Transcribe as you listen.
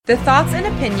The thoughts and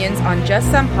opinions on Just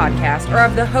Some Podcast are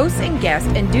of the hosts and guests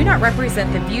and do not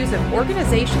represent the views of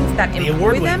organizations that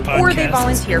employ them or they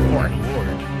volunteer for.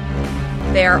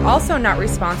 They are also not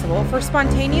responsible for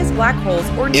spontaneous black holes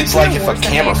or nuclear It's like if a wars that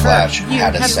may camera occur. flash You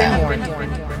had a have sound. been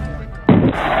warned.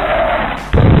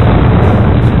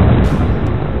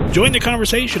 Join the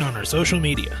conversation on our social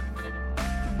media.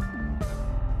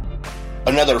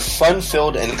 Another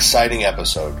fun-filled and exciting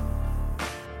episode.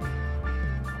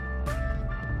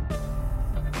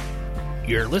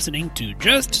 You're listening to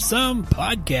Just Some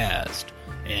Podcast.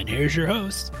 And here's your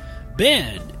hosts,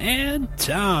 Ben and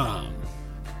Tom.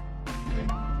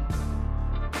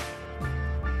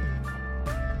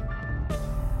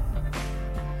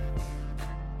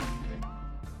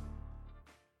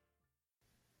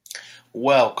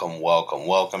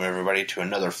 Welcome everybody to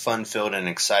another fun-filled and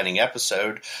exciting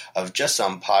episode of Just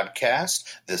Some Podcast.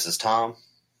 This is Tom.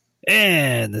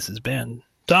 And this is Ben.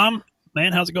 Tom,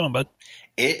 man, how's it going, bud?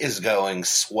 It is going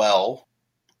swell.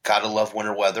 Gotta love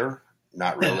winter weather.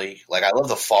 Not really. Like, I love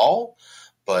the fall,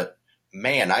 but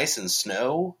man, ice and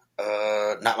snow,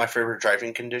 not my favorite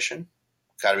driving condition.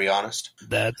 Gotta be honest.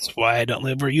 That's why I don't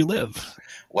live where you live.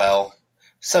 Well,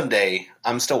 someday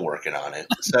I'm still working on it.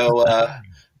 So,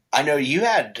 I know you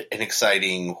had an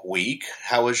exciting week.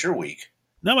 How was your week?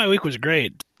 No, my week was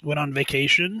great. Went on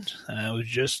vacation. It was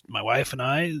just my wife and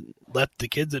I left the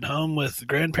kids at home with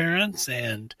grandparents,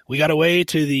 and we got away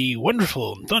to the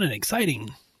wonderful, fun, and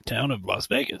exciting town of Las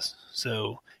Vegas.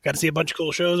 So got to see a bunch of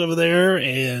cool shows over there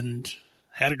and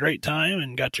had a great time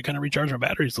and got to kind of recharge our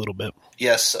batteries a little bit.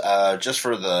 Yes, just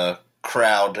for the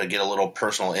crowd to get a little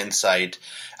personal insight.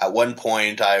 At one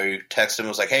point, I texted him,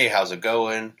 was like, "Hey, how's it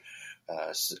going?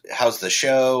 How's the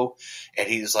show?" And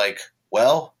he's like,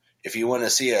 "Well, if you want to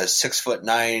see a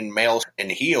 6'9" male in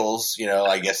heels,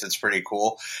 I guess it's pretty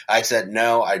cool." I said,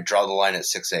 "No, I draw the line at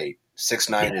 6'8".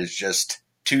 6'9" is just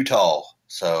too tall."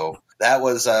 So that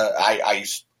was, I'm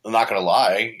not going to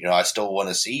lie, I still want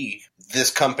to see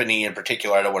this company in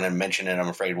particular. I don't want to mention it. I'm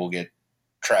afraid we'll get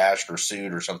trashed or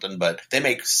sued or something, but they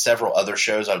make several other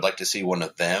shows. I'd like to see one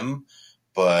of them,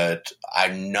 but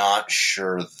I'm not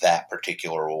sure that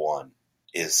particular one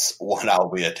is one I'll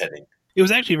be attending. It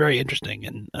was actually very interesting,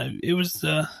 and it was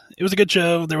a good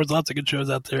show. There was lots of good shows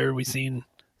out there. We seen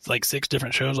like 6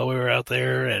 different shows while we were out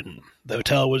there, and the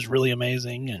hotel was really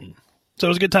amazing, and so it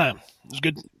was a good time. It was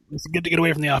good. It's good to get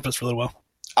away from the office for a little while.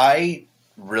 I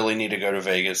really need to go to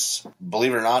Vegas.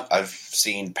 Believe it or not, I've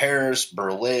seen Paris,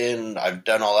 Berlin. I've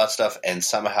done all that stuff, and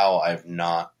somehow I've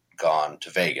not gone to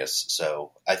Vegas.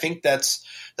 So I think that's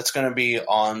going to be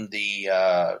on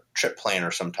the trip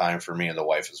planner sometime for me and the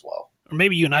wife as well. Or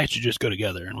maybe you and I should just go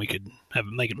together, and we could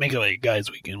make it like a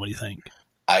guys' weekend. What do you think?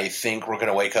 I think we're going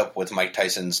to wake up with Mike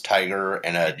Tyson's tiger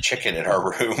and a chicken in our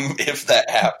room if that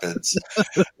happens.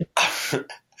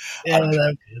 Yeah,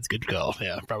 that's a good call.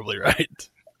 Yeah, probably right.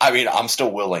 I mean, I'm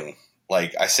still willing.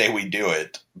 Like, I say we do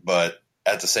it, but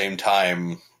at the same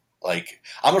time, like,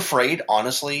 I'm afraid,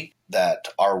 honestly, that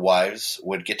our wives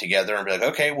would get together and be like,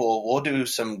 "Okay, well, we'll do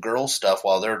some girl stuff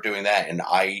while they're doing that," and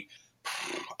I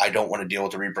don't want to deal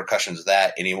with the repercussions of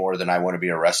that any more than I want to be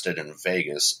arrested in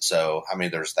Vegas. So, I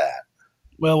mean, there's that.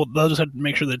 Well, they'll just have to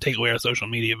make sure they take away our social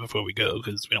media before we go,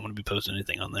 because we don't want to be posting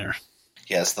anything on there.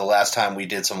 Yes, the last time we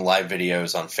did some live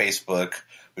videos on Facebook,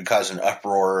 we caused an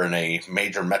uproar in a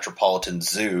major metropolitan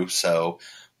zoo. So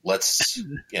let's,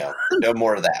 no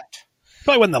more of that.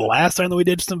 Probably wasn't the last time that we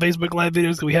did some Facebook live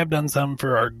videos, because we have done some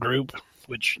for our group,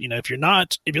 which, if you're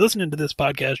listening to this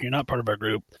podcast and you're not part of our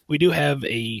group, we do have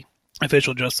a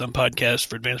official Just Some Podcast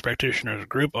for Advanced Practitioners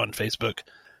group on Facebook.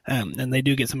 And they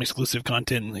do get some exclusive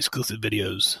content and exclusive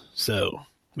videos. So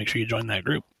make sure you join that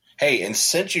group. Hey, and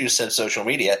since you said social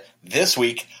media, this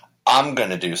week I'm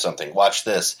going to do something. Watch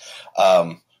this.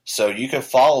 So you can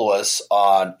follow us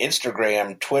on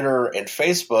Instagram, Twitter, and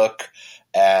Facebook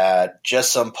at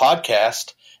Just Some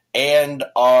Podcast, and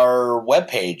our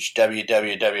webpage,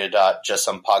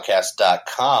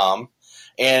 www.justsomepodcast.com.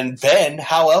 And Ben,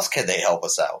 how else can they help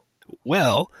us out?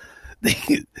 Well,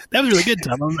 that was really good,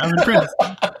 Tom. I'm impressed.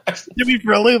 Took me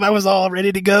for a loop. I was all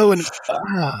ready to go, and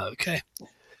okay.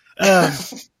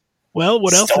 Well,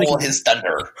 what else? Stole his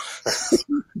thunder.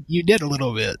 You did a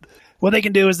little bit. What they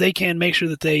can do is they can make sure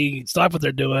that they stop what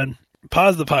they're doing,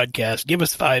 pause the podcast, give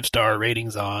us 5-star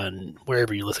ratings on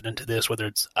wherever you're listening to this, whether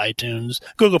it's iTunes,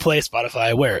 Google Play,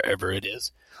 Spotify, wherever it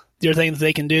is. The other thing that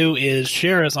they can do is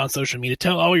share us on social media.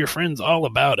 Tell all your friends all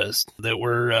about us, that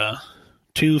we're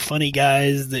 2 funny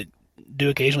guys that do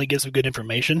occasionally get some good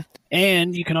information.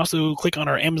 And you can also click on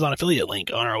our Amazon affiliate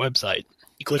link on our website.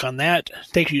 You click on that,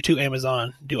 takes you to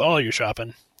Amazon, do all your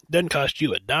shopping. Doesn't cost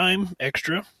you a dime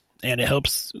extra. and it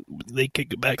helps. They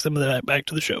kick back some of that back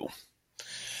to the show.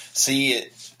 See,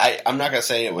 I'm not gonna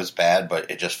say it was bad, but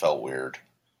it just felt weird.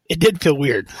 It did feel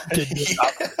weird. Yeah,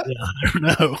 I don't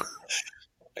know.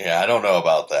 Yeah, I don't know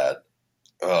about that.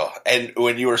 Oh, and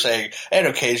when you were saying, and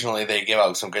occasionally they give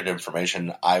out some good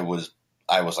information, I was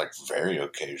like, very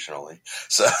occasionally.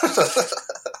 So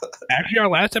actually, our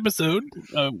last episode,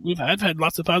 I've had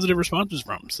lots of positive responses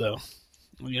from. So,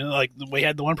 like we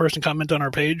had the one person comment on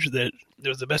our page that it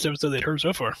was the best episode they'd heard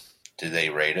so far. Did they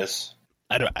rate us?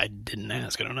 I didn't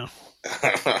ask. I don't know.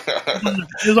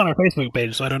 It was on our Facebook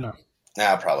page, so I don't know.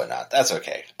 Nah, probably not. That's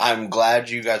okay. I'm glad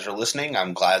you guys are listening.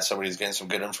 I'm glad somebody's getting some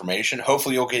good information.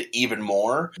 Hopefully you'll get even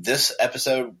more. This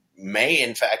episode may,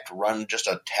 in fact, run just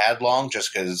a tad long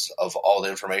just because of all the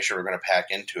information we're going to pack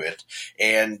into it.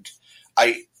 And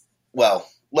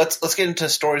let's get into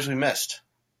stories we missed.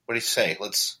 What do you say?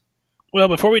 Well,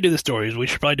 before we do the stories, we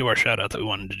should probably do our shout-out that we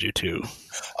wanted to do, too.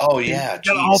 Oh, yeah.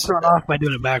 Got all thrown off by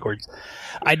doing it backwards.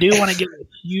 I do want to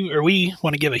we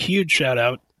want to give a huge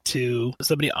shout-out to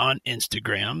somebody on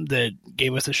Instagram that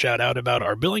gave us a shout out about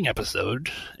our billing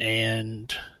episode,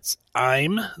 and I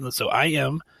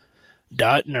am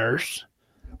 .nurse.liz,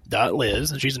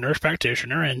 and she's a nurse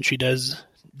practitioner, and she does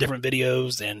different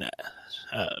videos and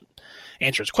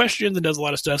answers questions and does a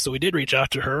lot of stuff. So we did reach out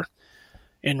to her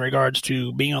in regards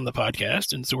to being on the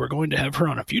podcast, and so we're going to have her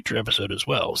on a future episode as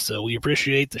well. So we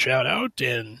appreciate the shout out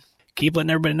and keep letting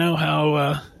everybody know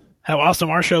how awesome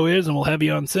our show is, and we'll have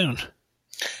you on soon.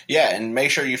 Yeah, and make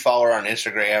sure you follow her on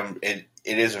Instagram. It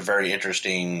is a very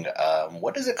interesting,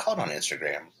 what is it called on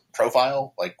Instagram?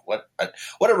 Profile? Like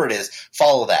whatever it is,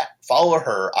 follow that. Follow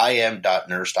her,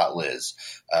 im.nurse.liz.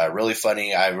 Really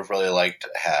funny. I really liked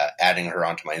adding her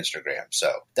onto my Instagram.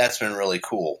 So that's been really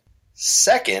cool.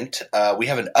 Second, we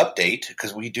have an update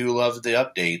because we do love the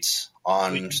updates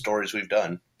on stories we've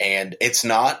done. And it's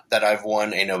not that I've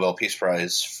won a Nobel Peace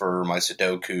Prize for my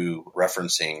Sudoku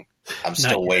referencing. I'm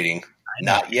still waiting.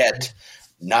 Not yet.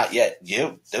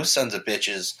 Those sons of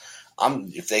bitches.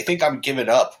 If they think I'm giving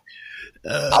up,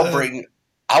 I'll bring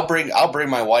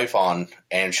my wife on,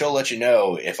 and she'll let you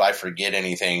know if I forget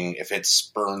anything. If it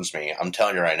spurns me, I'm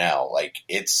telling you right now. Like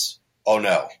it's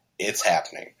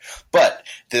happening. But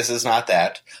this is not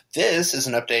that. This is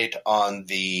an update on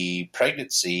the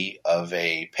pregnancy of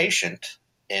a patient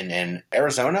in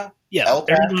Arizona. Yeah,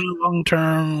 Arizona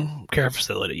long-term care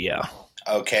facility. Yeah.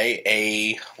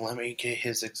 Okay, let me get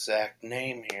his exact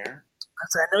name here.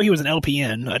 I know he was an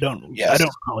LPN. I don't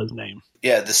recall his name.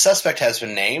 Yeah, the suspect has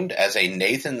been named as a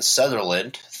Nathan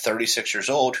Sutherland, 36 years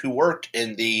old, who worked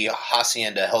in the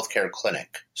Hacienda Healthcare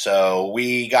Clinic. So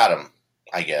we got him,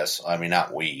 I guess. I mean,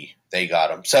 not we. They got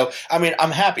him. So, I mean,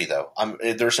 I'm happy, though.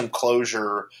 There's some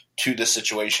closure to the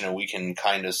situation, and we can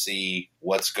kind of see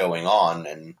what's going on.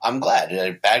 And I'm glad. A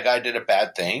bad guy did a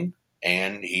bad thing,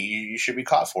 and he should be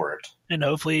caught for it. And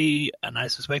hopefully, and I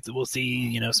suspect that we'll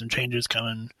see, some changes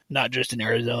coming, not just in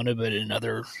Arizona, but in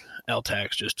other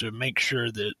LTACs, just to make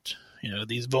sure that,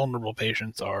 these vulnerable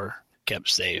patients are kept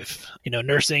safe.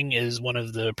 Nursing is one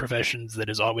of the professions that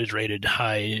is always rated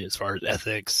high as far as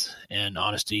ethics and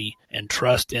honesty and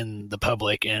trust in the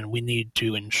public, and we need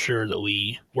to ensure that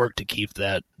we work to keep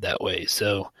that way.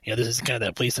 So, this is kind of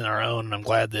that police in our own, and I'm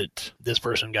glad that this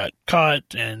person got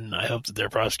caught, and I hope that they're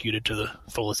prosecuted to the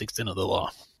fullest extent of the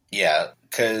law. Yeah,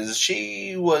 because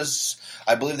she was,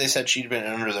 I believe they said she'd been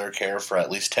under their care for at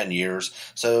least 10 years.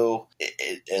 So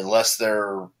unless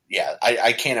they're,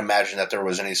 I can't imagine that there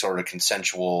was any sort of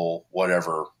consensual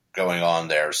whatever going on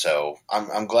there. So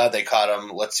I'm glad they caught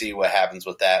him. Let's see what happens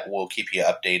with that. We'll keep you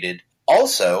updated.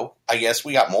 Also, I guess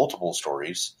we got multiple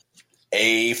stories.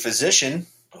 A physician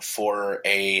for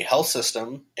a health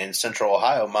system in Central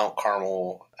Ohio, Mount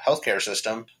Carmel Healthcare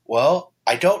System. Well,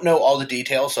 I don't know all the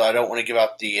details, so I don't want to give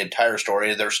out the entire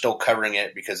story. They're still covering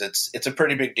it because it's a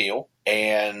pretty big deal.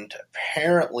 And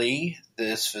apparently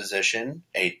this physician,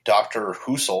 a Dr.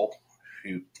 Husel,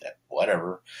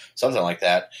 something like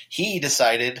that, he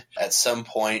decided at some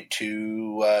point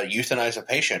to euthanize a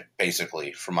patient,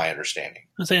 basically, from my understanding.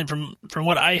 I'm saying from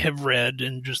what I have read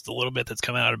and just a little bit that's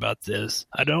come out about this,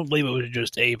 I don't believe it was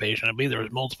just a patient. I believe there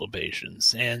was multiple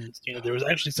patients. And, there was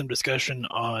actually some discussion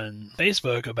on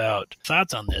Facebook about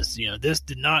thoughts on this. This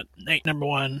did not, number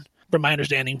one, from my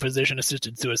understanding,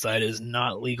 physician-assisted suicide is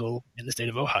not legal in the state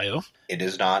of Ohio. It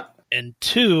is not. And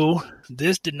two,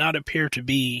 this did not appear to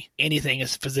be anything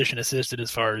as physician-assisted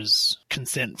as far as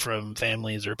consent from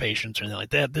families or patients or anything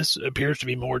like that. This appears to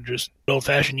be more just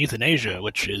old-fashioned euthanasia,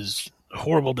 which is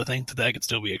horrible to think that that could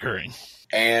still be occurring.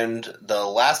 And the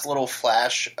last little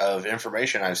flash of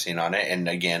information I've seen on it, and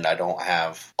again, I don't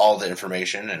have all the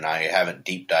information and I haven't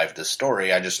deep dived the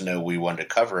story, I just know we wanted to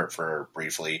cover it for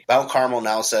briefly. Mount Carmel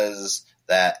now says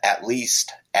that at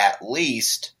least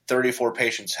 34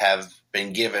 patients have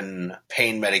been given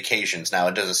pain medications. Now,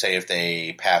 it doesn't say if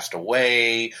they passed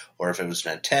away or if it was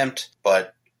an attempt,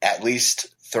 but at least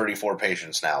 34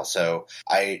 patients now. So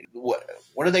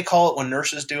what do they call it when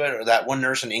nurses do it? Or that one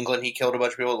nurse in England, he killed a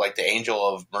bunch of people, like the angel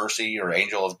of mercy or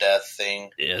angel of death thing.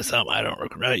 Yeah, something I don't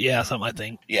remember. Yeah, something I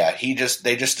think. Yeah,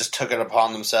 they just took it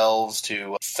upon themselves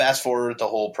to fast forward the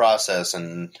whole process,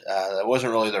 and that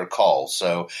wasn't really their call.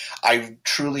 So I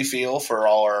truly feel for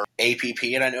all our APP,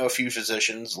 and I know a few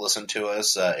physicians listen to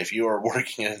us. If you are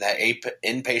working in that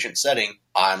inpatient setting,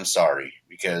 I'm sorry,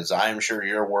 because I'm sure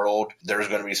your world, there's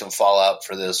going to be some fallout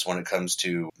for this when it comes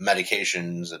to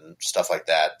medications and stuff like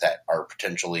that are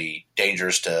potentially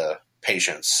dangerous to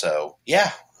patients. So,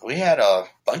 yeah, we had a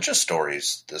bunch of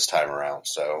stories this time around.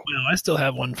 So, well, I still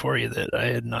have one for you that I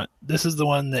had not. This is the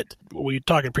one that we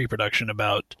talked in pre-production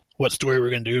about what story we're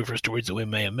going to do for stories that we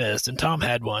may have missed. And Tom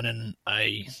had one, and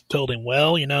I told him,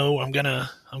 well, I'm gonna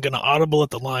audible at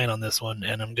the line on this one,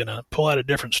 and I'm gonna pull out a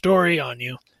different story on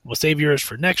you. We'll save yours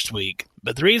for next week.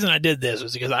 But the reason I did this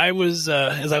was because I was,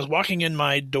 as I was walking in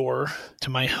my door to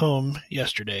my home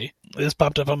yesterday, this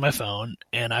popped up on my phone,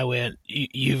 and I went,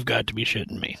 "You've got to be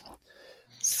shitting me."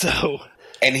 So.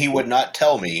 And he would not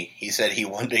tell me. He said he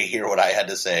wanted to hear what I had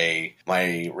to say,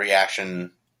 my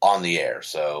reaction on the air.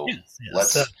 So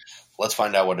let's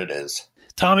find out what it is.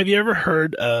 Tom, have you ever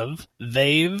heard of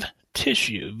Vaev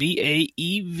Tissue?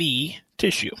 VAEV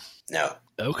Tissue? No.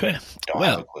 Okay. Don't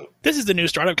have a clue. This is the new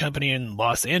startup company in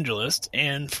Los Angeles,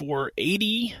 and for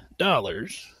 $80,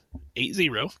 80,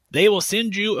 they will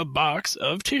send you a box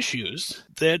of tissues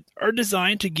that are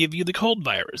designed to give you the cold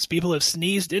virus. People have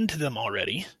sneezed into them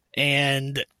already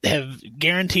and have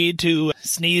guaranteed to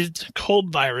sneeze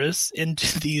cold virus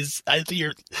into these. I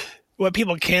think what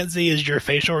people can't see is your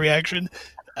facial reaction,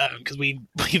 because we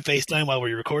FaceTime while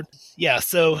we record. Yeah,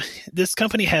 so this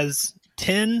company has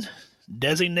 10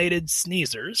 designated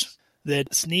sneezers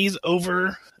that sneeze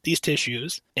over these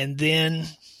tissues, and then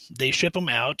they ship them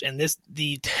out. And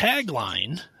the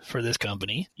tagline for this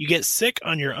company: you get sick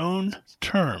on your own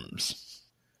terms.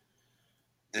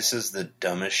 This is the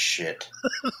dumbest shit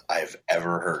I've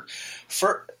ever heard.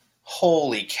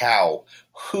 Holy cow.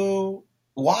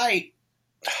 Why?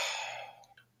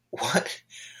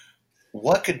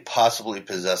 What could possibly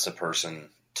possess a person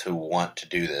to want to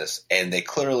do this? And they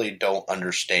clearly don't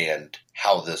understand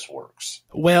how this works.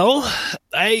 Well,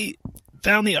 I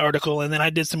found the article, and then I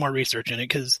did some more research in it,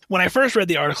 because when I first read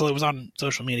the article, it was on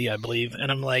social media, I believe,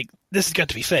 and I'm like, this has got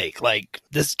to be fake. Like,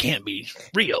 this can't be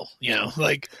real,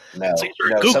 like... No,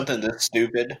 something this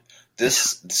stupid,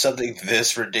 something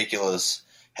this ridiculous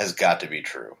has got to be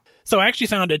true. So I actually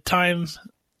found a Time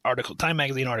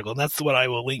magazine article, and that's what I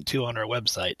will link to on our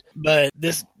website. But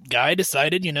this guy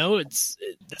decided, this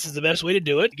is the best way to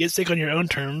do it. Get sick on your own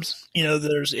terms.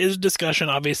 There is discussion,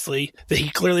 obviously, that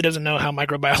he clearly doesn't know how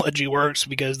microbiology works,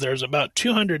 because there's about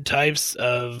 200 types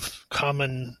of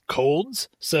common colds.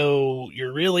 So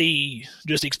you're really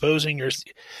just exposing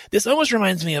this almost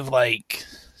reminds me of like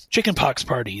chickenpox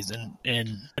parties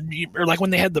or like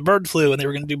when they had the bird flu and they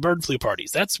were going to do bird flu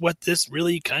parties. That's what this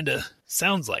really kind of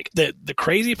sounds like. The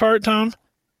crazy part, Tom,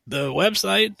 the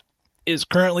website is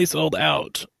currently sold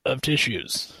out of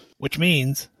tissues, which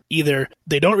means either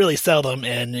they don't really sell them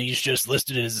and he's just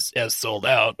listed as sold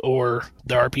out, or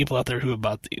there are people out there who have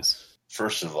bought these.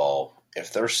 First of all,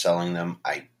 if they're selling them,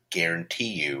 I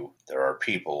guarantee you there are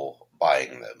people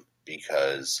buying them,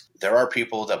 because there are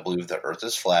people that believe the earth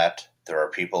is flat. There are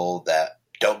people that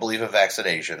don't believe in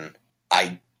vaccination.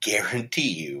 I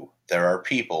guarantee you there are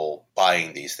people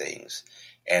buying these things,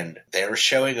 and they're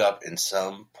showing up in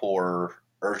some poor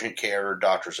urgent care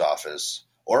doctor's office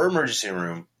or emergency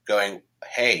room going,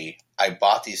 "Hey, I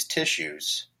bought these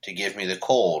tissues to give me the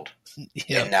cold,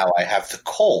 and now I have the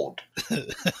cold."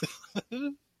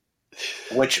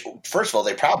 Which, first of all,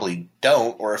 they probably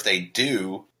don't, or if they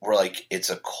do, we're like,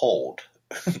 it's a cold.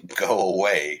 Go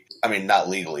away. I mean, not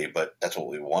legally, but that's what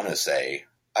we want to say.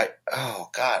 I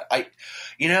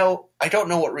don't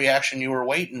know what reaction you were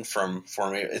waiting for me.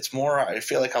 It's more, I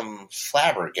feel like I'm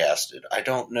flabbergasted. I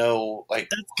don't know, like...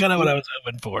 That's kind of what I was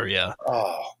hoping for, yeah.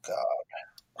 Oh,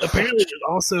 God. Apparently, there's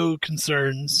also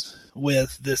concerns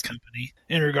with this company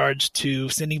in regards to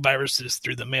sending viruses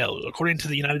through the mail. According to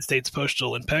the United States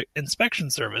Postal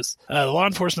Inspection Service, the law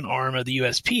enforcement arm of the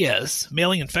USPS,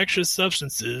 mailing infectious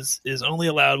substances is only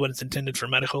allowed when it's intended for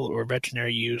medical or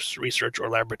veterinary use, research, or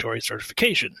laboratory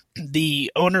certification.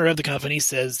 The owner of the company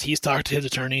says he's talked to his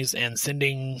attorneys and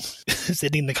sending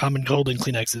the common cold and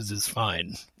Kleenexes is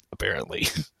fine, apparently.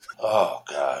 Oh,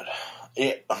 God.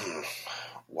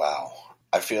 Wow.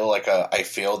 I feel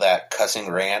that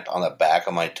cussing rant on the back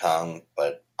of my tongue,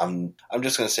 but I'm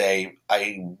just going to say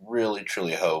I really,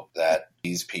 truly hope that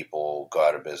these people go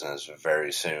out of business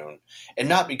very soon. And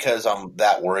not because I'm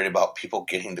that worried about people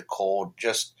getting the cold,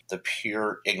 just the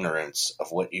pure ignorance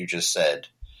of what you just said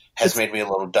has made me a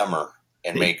little dumber.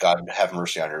 And may God have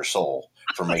mercy on your soul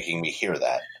for making me hear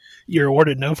that. You're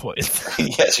awarded no points.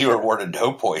 Yes, you were awarded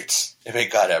no points. And may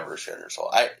God have mercy on your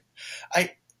soul.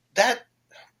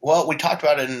 Well, we talked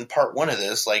about it in part one of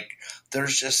this. Like,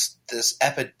 there's just this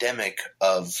epidemic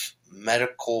of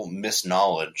medical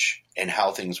misknowledge and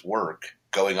how things work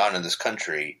going on in this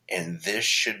country, and this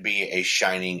should be a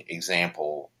shining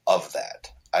example of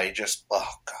that.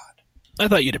 Oh, God. I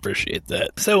thought you'd appreciate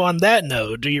that. So on that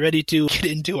note, are you ready to get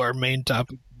into our main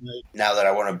topic tonight? Now that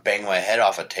I want to bang my head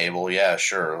off a table, yeah,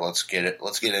 sure. Let's get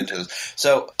into this.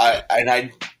 So,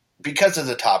 because of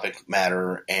the topic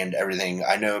matter and everything,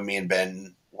 I know me and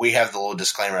Ben, we have the little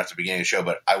disclaimer at the beginning of the show,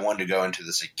 but I wanted to go into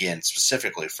this again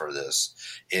specifically for this,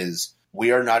 is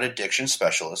we are not addiction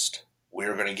specialists. We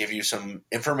are going to give you some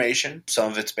information.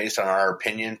 Some of it's based on our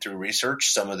opinion through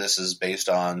research. Some of this is based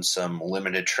on some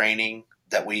limited training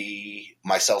that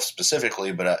myself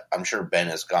specifically, but I'm sure Ben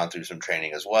has gone through some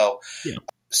training as well. Yeah.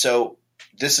 So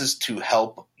this is to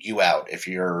help you out. If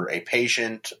you're a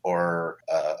patient or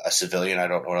a civilian, I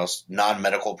don't know what else,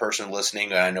 non-medical person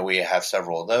listening, and I know we have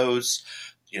several of those.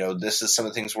 This is some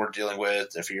of the things we're dealing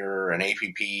with. If you're an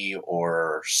APP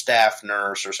or staff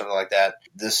nurse or something like that,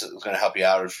 this is going to help you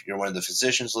out. If you're one of the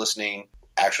physicians listening,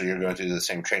 actually you're going through the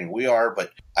same training we are.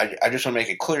 But I just want to make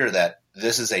it clear that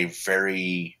this is a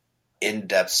very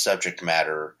in-depth subject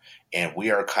matter, and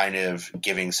we are kind of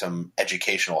giving some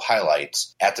educational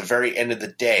highlights. At the very end of the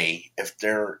day, if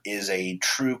there is a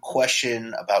true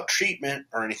question about treatment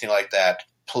or anything like that,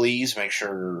 please make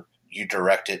sure you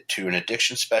direct it to an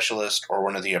addiction specialist or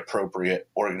one of the appropriate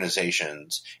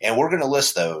organizations. And we're going to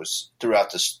list those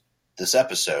throughout this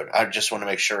episode. I just want to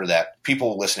make sure that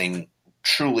people listening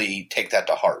truly take that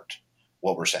to heart,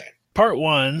 what we're saying. Part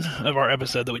one of our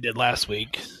episode that we did last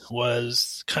week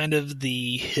was kind of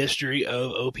the history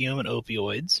of opium and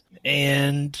opioids,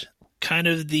 and kind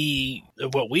of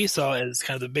what we saw as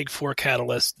kind of the big four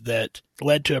catalysts that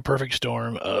led to a perfect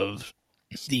storm of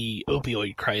the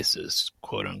opioid crisis,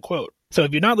 quote unquote. So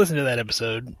if you're not listening to that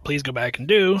episode, please go back and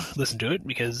listen to it,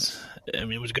 because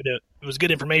it was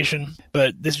good information,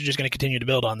 but this is just going to continue to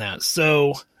build on that.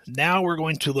 So now we're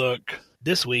going to look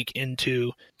this week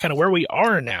into kind of where we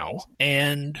are now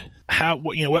and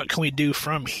what can we do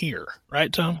from here,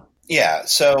 right, Tom? Yeah.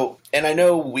 So, and I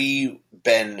know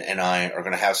Ben and I are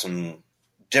going to have some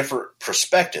different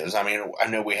perspectives. I mean, I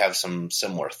know we have some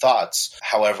similar thoughts.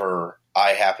 However,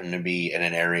 I happen to be in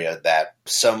an area that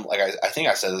I think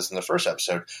I said this in the first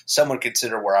episode, some would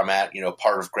consider where I'm at,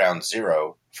 part of ground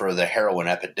zero for the heroin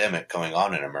epidemic going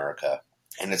on in America.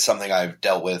 And it's something I've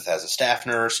dealt with as a staff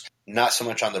nurse, not so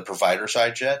much on the provider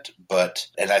side yet,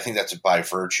 and I think that's by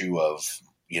virtue of,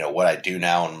 what I do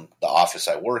now in the office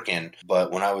I work in.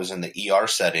 But when I was in the ER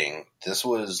setting, this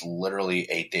was literally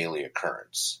a daily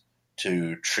occurrence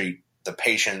to treat the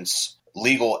patients,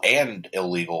 legal and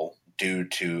illegal, due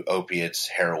to opiates,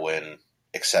 heroin,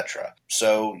 etc.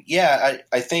 So, yeah,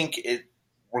 I think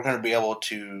we're going to be able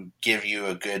to give you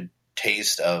a good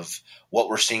taste of what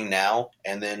we're seeing now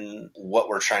and then what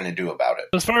we're trying to do about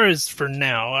it. As far as for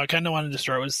now, I kind of wanted to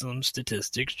start with some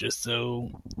statistics just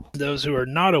so those who are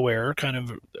not aware kind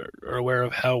of are aware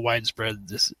of how widespread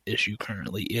this issue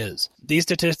currently is. These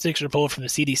statistics are pulled from the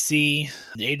CDC,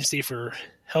 the Agency for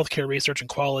Healthcare Research and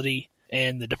Quality,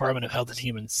 and the Department of Health and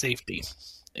Human Safety.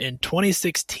 In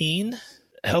 2016,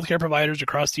 healthcare providers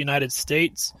across the United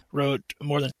States wrote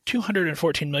more than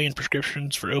 214 million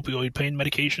prescriptions for opioid pain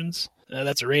medications.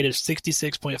 That's a rate of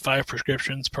 66.5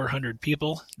 prescriptions per 100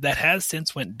 people. That has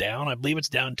since went down. I believe it's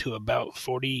down to about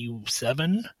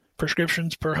 47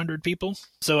 prescriptions per 100 people.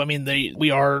 So, I mean,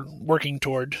 we are working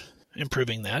toward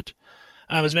improving that.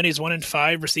 As many as 1 in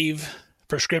 5 receive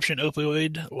prescription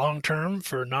opioid long-term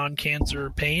for non-cancer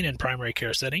pain and primary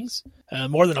care settings.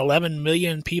 More than 11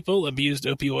 million people abused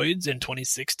opioids in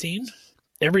 2016.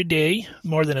 Every day,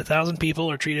 more than 1,000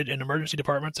 people are treated in emergency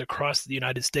departments across the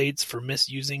United States for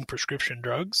misusing prescription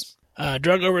drugs.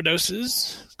 Drug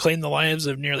overdoses claimed the lives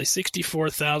of nearly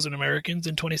 64,000 Americans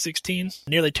in 2016.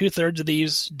 Nearly two-thirds of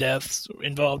these deaths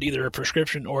involved either a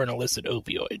prescription or an illicit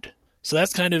opioid. So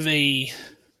that's kind of a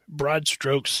broad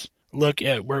strokes look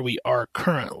at where we are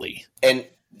currently. And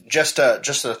just to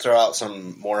throw out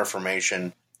some more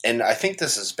information, and I think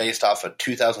this is based off a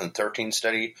 2013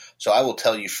 study, so I will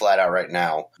tell you flat out right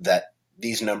now that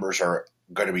these numbers are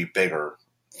going to be bigger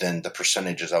than the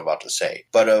percentages I'm about to say.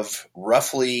 But of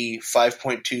roughly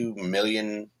 5.2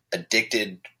 million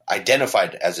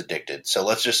identified as addicted, so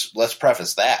let's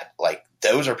preface that. Like,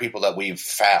 those are people that we've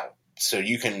found. So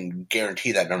you can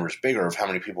guarantee that number is bigger of how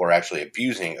many people are actually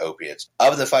abusing opiates.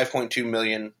 Of the 5.2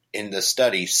 million in the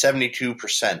study,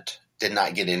 72% did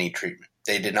not get any treatment.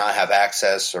 They did not have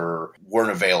access or weren't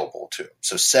available to it.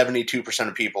 So 72%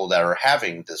 of people that are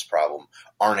having this problem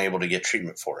aren't able to get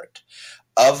treatment for it.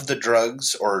 Of the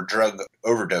drugs or drug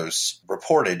overdose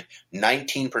reported,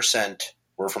 19%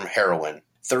 were from heroin,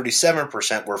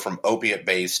 37% were from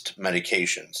opiate-based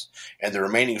medications, and the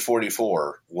remaining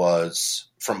 44% was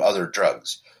from other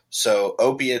drugs. So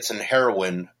opiates and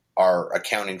heroin are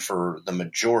accounting for the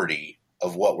majority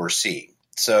of what we're seeing.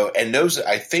 So, and those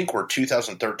I think were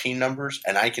 2013 numbers,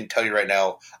 and I can tell you right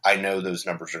now, I know those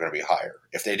numbers are going to be higher.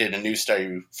 If they did a new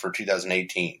study for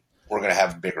 2018, we're going to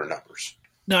have bigger numbers.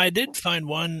 Now, I did find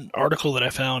one article that I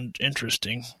found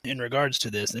interesting in regards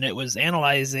to this, and it was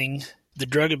analyzing the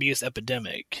drug abuse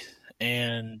epidemic.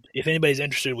 And if anybody's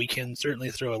interested, we can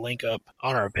certainly throw a link up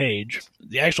on our page.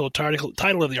 The actual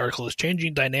title of the article is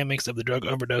Changing Dynamics of the Drug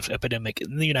Overdose Epidemic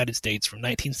in the United States from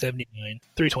 1979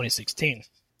 through 2016.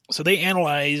 So they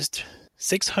analyzed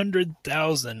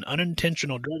 600,000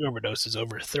 unintentional drug overdoses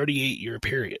over a 38-year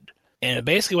period. And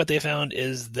basically what they found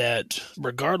is that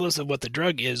regardless of what the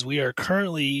drug is, we are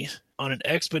currently on an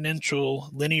exponential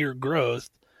linear growth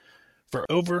for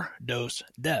overdose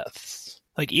deaths.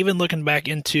 Like, even looking back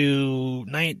into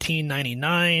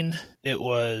 1999, it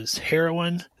was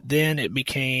heroin. Then it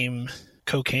became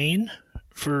cocaine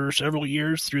for several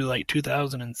years through like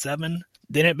 2007.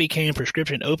 Then it became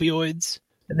prescription opioids.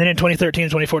 And then in 2013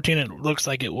 and 2014, it looks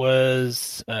like it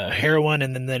was heroin,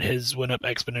 and then that has went up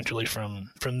exponentially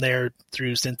from there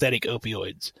through synthetic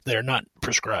opioids that are not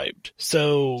prescribed.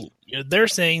 So they're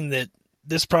saying that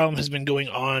this problem has been going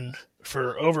on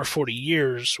for over 40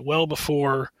 years, well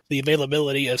before the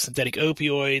availability of synthetic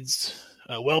opioids,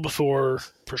 well before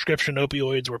prescription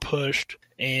opioids were pushed.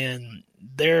 And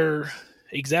their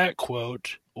exact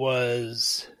quote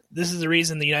was, "This is the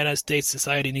reason the United States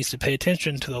society needs to pay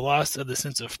attention to the loss of the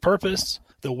sense of purpose,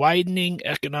 the widening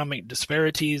economic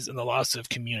disparities, and the loss of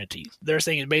community." They're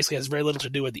saying it basically has very little to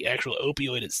do with the actual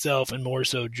opioid itself, and more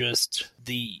so just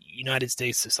the United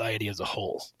States society as a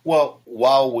whole. Well,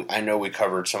 while I know we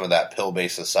covered some of that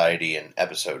pill-based society in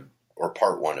episode or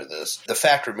part one of this, the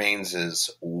fact remains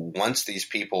is once these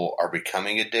people are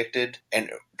becoming addicted, and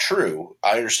true,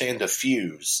 I understand the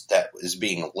fuse that is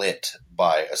being lit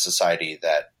by a society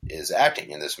that is acting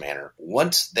in this manner.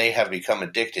 Once they have become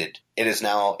addicted, it is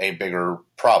now a bigger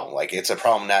problem. Like, it's a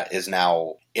problem that is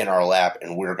now in our lap,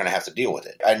 and we're going to have to deal with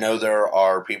it. I know there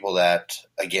are people that,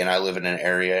 again, I live in an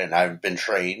area and I've been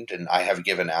trained and I have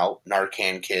given out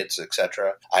Narcan kits,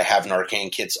 etc. I have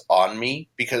Narcan kits on me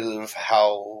because of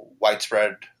how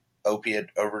widespread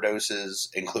opiate overdoses,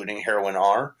 including heroin,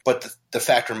 are. But the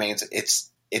fact remains, it's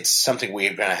something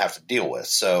we're going to have to deal with.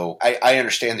 So I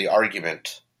understand the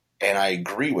argument and I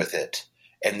agree with it.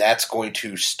 And that's going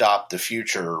to stop the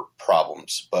future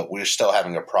problems, but we're still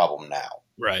having a problem now.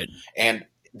 Right. And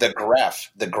the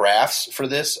graphs for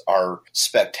this are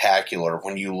spectacular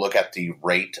when you look at the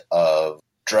rate of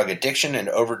drug addiction and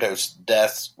overdose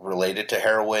deaths related to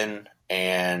heroin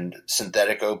and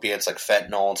synthetic opiates like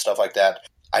fentanyl and stuff like that.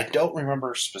 I don't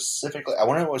remember specifically. I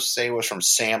want to say it was from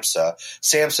SAMHSA.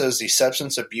 SAMHSA is the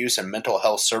Substance Abuse and Mental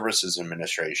Health Services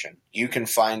Administration. You can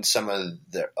find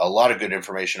a lot of good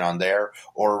information on there,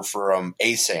 or from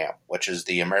ASAM, which is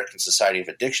the American Society of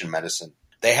Addiction Medicine.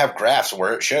 They have graphs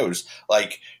where it shows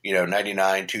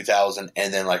 99, 2000,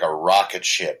 and then like a rocket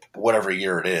ship, whatever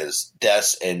year it is,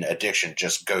 deaths and addiction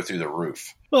just go through the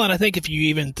roof. Well, and I think if you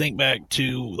even think back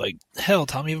to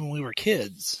Tom, even when we were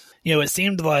kids, it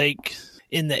seemed like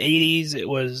in the 80s, it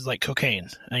was like cocaine.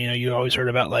 You always heard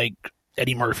about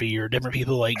Eddie Murphy or different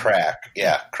people like crack.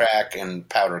 Yeah, crack and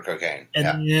powder cocaine.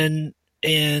 And then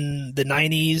in the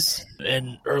 90s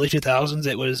and early 2000s,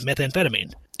 it was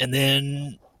methamphetamine. And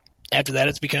then after that,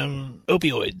 it's become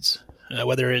opioids,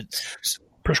 whether it's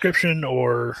prescription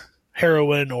or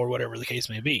heroin or whatever the case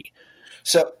may be.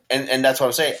 So, and that's what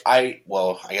I'm saying. I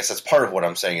guess that's part of what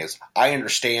I'm saying is I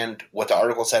understand what the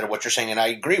article said and what you're saying, and I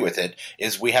agree with it,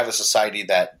 is we have a society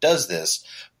that does this.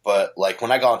 But like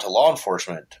when I got into law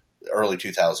enforcement, early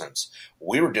 2000s,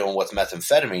 we were dealing with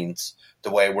methamphetamines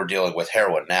the way we're dealing with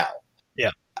heroin now.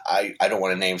 Yeah. I don't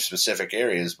want to name specific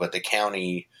areas, but the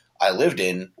county I lived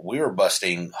in, we were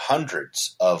busting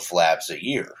hundreds of labs a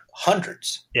year.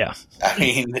 Hundreds. Yeah. I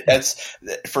mean, that's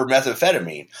for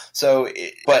methamphetamine. So,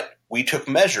 but we took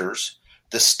measures.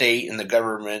 The state and the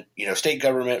government, state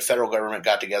government, federal government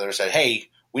got together and said, hey,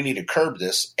 we need to curb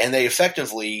this. And they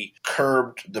effectively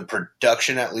curbed the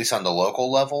production, at least on the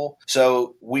local level.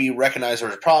 So we recognized there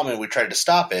was a problem and we tried to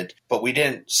stop it, but we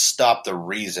didn't stop the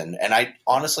reason. And I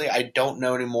don't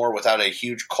know anymore without a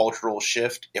huge cultural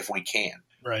shift if we can.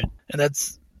 Right. And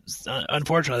that's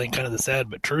unfortunately, I think, kind of the sad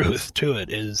but truth to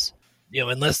it is,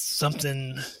 unless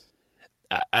something,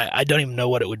 I don't even know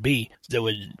what it would be that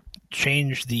would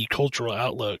change the cultural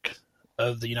outlook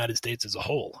of the United States as a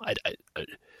whole.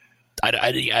 I'm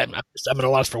at a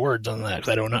loss for words on that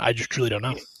because I don't know. I just truly don't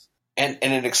know. And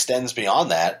it extends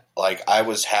beyond that. Like I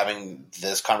was having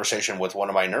this conversation with one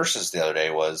of my nurses the other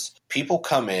day was people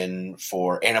come in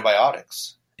for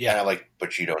antibiotics. Yeah. And I'm like,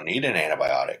 but you don't need an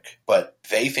antibiotic. But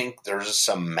they think there's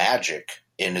some magic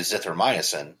in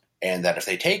azithromycin and that if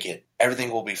they take it,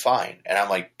 everything will be fine. And I'm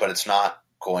like, but it's not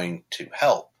going to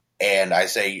help. And I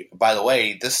say, by the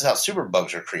way, this is how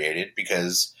superbugs are created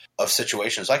because of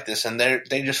situations like this. And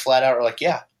they just flat out are like,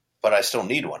 yeah, but I still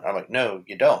need one. I'm like, no,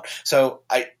 you don't. So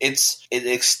it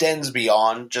extends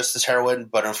beyond just this heroin,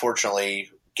 but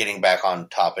unfortunately, getting back on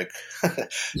topic,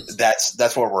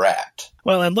 that's where we're at.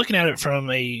 Well, and looking at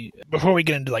it before we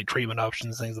get into like treatment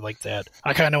options, things like that,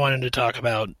 I kind of wanted to talk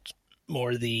about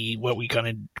more what we kind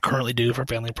of currently do for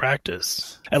family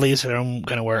practice, at least from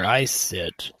kind of where I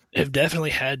sit. Have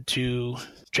definitely had to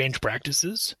change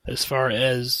practices as far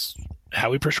as how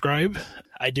we prescribe.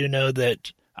 I do know that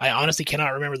I honestly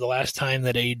cannot remember the last time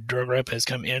that a drug rep has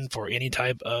come in for any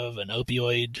type of an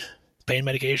opioid pain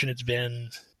medication. It's been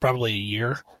probably a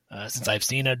year since I've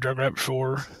seen a drug rep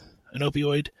for an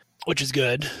opioid, which is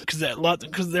good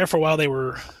because there for a while they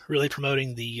were really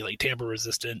promoting the like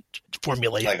tamper-resistant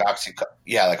formulation, like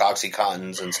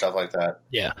OxyContins and stuff like that.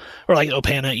 Yeah, or like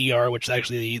Opana ER, which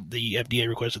actually the FDA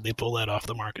requested they pull that off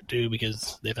the market too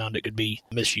because they found it could be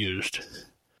misused.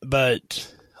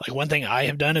 But like one thing I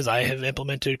have done is I have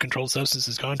implemented controlled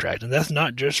substances contract, and that's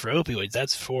not just for opioids.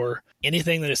 That's for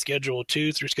anything that is Schedule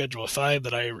 2 through Schedule 5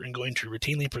 that I am going to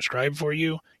routinely prescribe for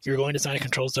you. You're going to sign a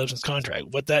controlled substance contract.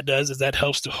 What that does is that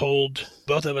helps to hold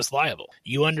both of us liable.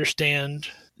 You understand,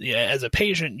 as a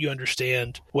patient, you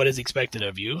understand what is expected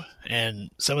of you, and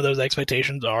some of those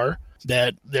expectations are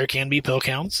that there can be pill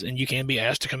counts, and you can be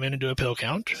asked to come in and do a pill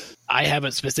count. I have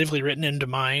it specifically written into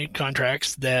my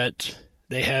contracts that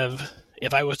they have.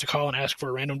 If I was to call and ask for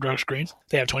a random drug screen,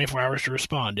 they have 24 hours to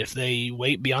respond. If they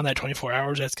wait beyond that 24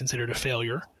 hours, that's considered a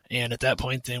failure. And at that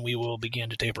point, then we will begin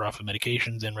to taper off of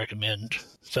medications and recommend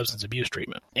substance abuse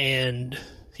treatment. And,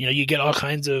 you get all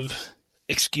kinds of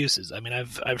excuses. I mean,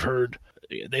 I've heard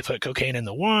they put cocaine in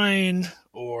the wine,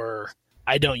 or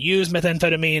I don't use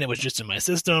methamphetamine. It was just in my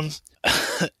system.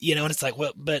 And it's like,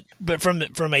 well, but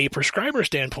from a prescriber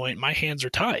standpoint, my hands are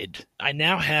tied. I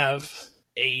now have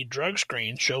a drug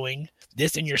screen showing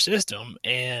this in your system,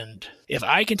 and if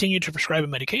I continue to prescribe a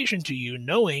medication to you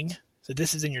knowing that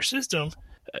this is in your system,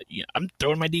 I'm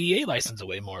throwing my DEA license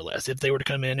away, more or less, if they were to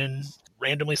come in and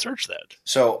randomly search that.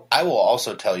 So I will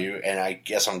also tell you, and I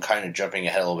guess I'm kind of jumping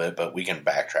ahead a little bit, but we can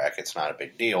backtrack, it's not a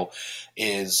big deal,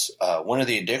 is one of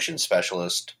the addiction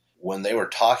specialists, when they were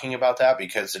talking about that,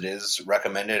 because it is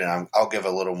recommended, and I'll give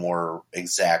a little more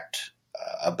exact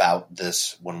about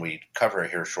this when we cover it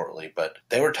here shortly, but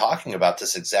they were talking about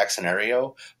this exact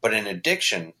scenario. But in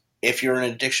addiction, if you're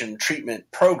an addiction treatment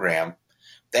program,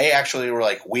 they actually were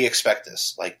like, we expect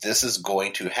this. Like, this is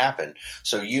going to happen.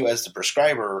 So you as the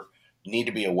prescriber need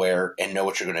to be aware and know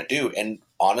what you're going to do. And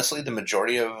honestly, the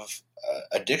majority of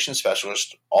addiction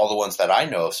specialists, all the ones that I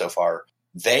know of so far,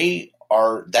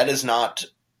 that is not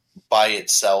by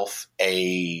itself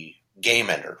a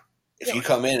game ender. If you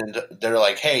come in and they're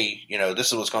like, hey,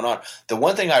 this is what's going on. The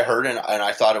one thing I heard, and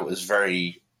I thought it was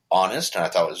very honest and I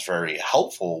thought it was very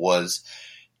helpful, was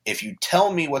if you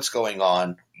tell me what's going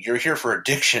on, you're here for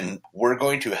addiction, we're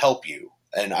going to help you.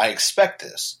 And I expect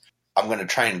this. I'm going to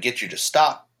try and get you to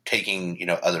stop taking,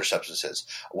 other substances.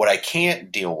 What I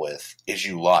can't deal with is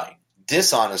you lying.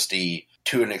 Dishonesty,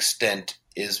 to an extent,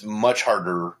 is much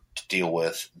harder to deal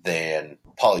with than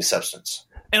polysubstance.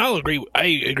 And I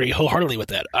agree wholeheartedly with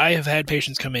that. I have had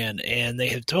patients come in and they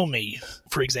have told me,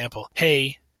 for example,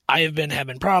 hey, I have been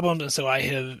having problems, and so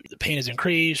the pain has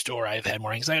increased, or I've had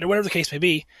more anxiety, or whatever the case may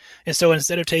be. And so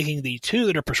instead of taking the 2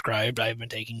 that are prescribed, I've been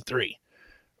taking 3,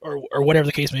 or whatever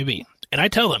the case may be. And I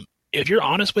tell them, if you're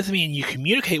honest with me and you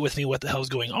communicate with me what the hell's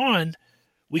going on,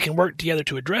 we can work together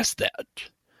to address that.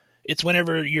 It's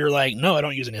whenever you're like, no, I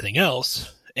don't use anything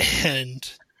else, and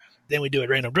then we do a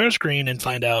random drug screen and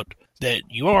find out that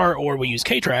you are, or we use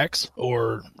K-Trax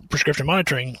or prescription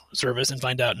monitoring service and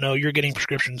find out, no, you're getting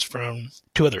prescriptions from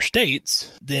 2 other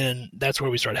states, then that's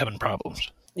where we start having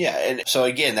problems. Yeah, and so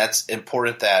again, that's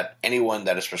important that anyone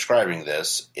that is prescribing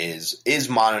this is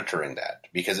monitoring that,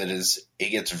 because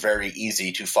it gets very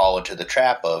easy to fall into the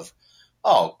trap of,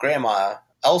 oh, Grandma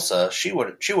Elsa, she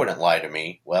wouldn't lie to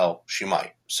me. Well, she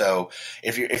might. So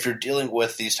if you're dealing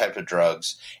with these types of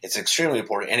drugs, it's extremely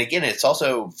important. And again, it's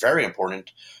also very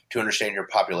important to understand your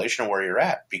population and where you're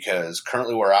at, because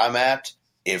currently where I'm at,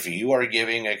 if you are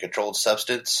giving a controlled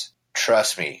substance,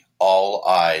 trust me, all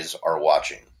eyes are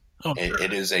watching. Oh, sure.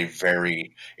 It is a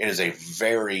very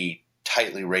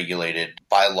tightly regulated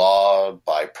by law,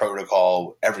 by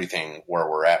protocol, everything where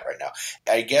we're at right now.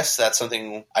 I guess that's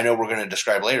something I know we're going to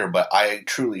describe later, but I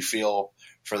truly feel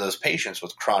for those patients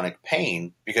with chronic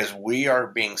pain, because we are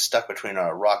being stuck between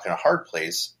a rock and a hard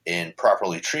place in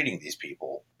properly treating these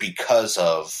people because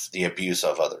of the abuse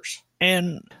of others.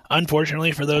 And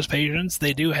unfortunately for those patients,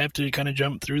 they do have to kind of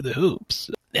jump through the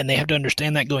hoops. And they have to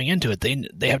understand that going into it.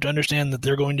 They have to understand that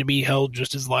they're going to be held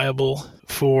just as liable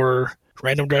for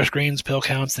random drug screens, pill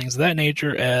counts, things of that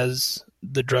nature as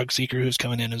the drug seeker who's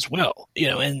coming in as well.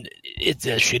 And it's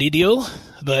a shitty deal,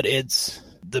 but it's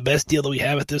the best deal that we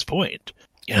have at this point.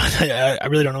 I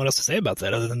really don't know what else to say about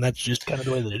that other than that's just kind of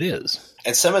the way that it is.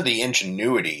 And some of the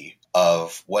ingenuity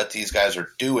of what these guys are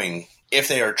doing, if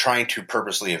they are trying to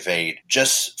purposely evade,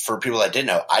 just for people that didn't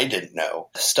know, I didn't know,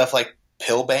 stuff like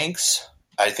pill banks.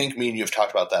 I think me and you have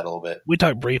talked about that a little bit. We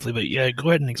talked briefly, but yeah, go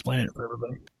ahead and explain it for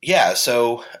everybody. Yeah,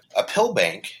 so a pill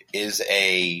bank is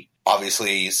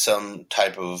obviously some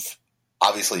type of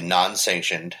obviously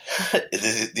non-sanctioned.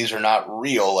 These are not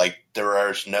real. Like, there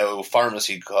is no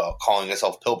pharmacy calling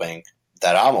itself pill bank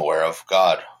that I'm aware of.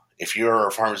 God, if you're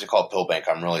a pharmacy called pill bank,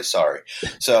 I'm really sorry.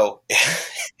 So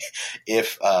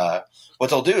if what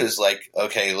they'll do is, like,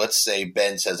 okay, let's say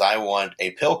Ben says, I want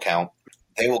a pill count.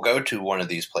 They will go to one of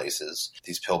these places,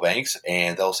 these pill banks,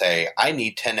 and they'll say, I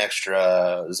need 10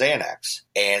 extra Xanax.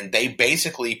 And they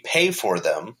basically pay for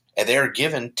them, and they're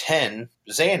given 10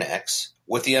 Xanax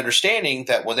with the understanding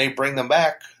that when they bring them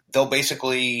back, they'll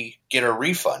basically get a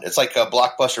refund. It's like a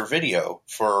Blockbuster Video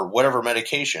for whatever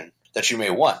medication that you may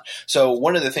want. So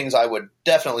one of the things I would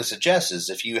definitely suggest is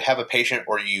if you have a patient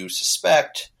or you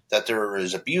suspect that there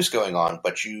is abuse going on,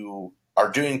 but you are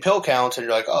doing pill counts and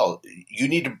you're like, oh, you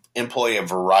need to employ a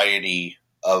variety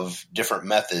of different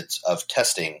methods of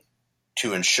testing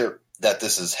to ensure that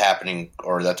this is happening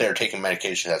or that they're taking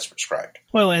medication that's prescribed.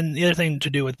 Well, and the other thing to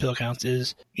do with pill counts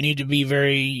is you need to be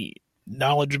very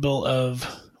knowledgeable of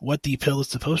what the pill is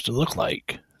supposed to look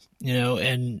like,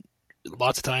 and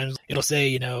lots of times it'll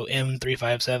say,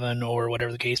 M357 or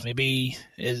whatever the case may be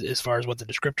as far as what the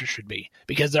descriptor should be.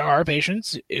 Because there are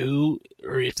patients who,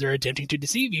 or if they're attempting to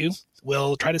deceive you,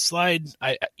 will try to slide.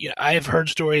 I've heard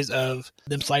stories of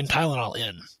them sliding Tylenol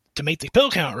in to make the pill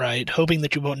count right, hoping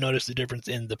that you won't notice the difference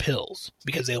in the pills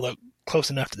because they look close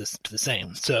enough to the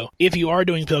same. So if you are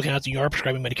doing pill counts and you are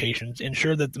prescribing medications,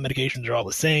 ensure that the medications are all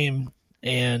the same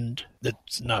and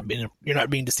that's you're not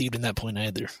being deceived in that point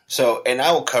either. So, and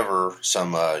I will cover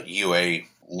some UA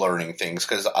learning things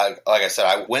because like I said,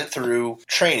 I went through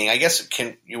training. I guess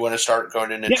you want to start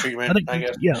going into treatment? I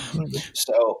guess. Yeah.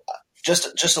 So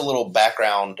just a little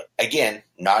background. Again,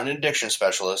 not an addiction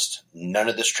specialist. None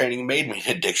of this training made me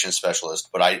an addiction specialist,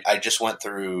 but I just went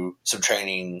through some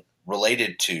training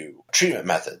related to treatment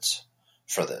methods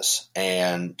for this.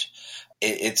 And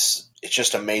it's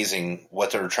just amazing what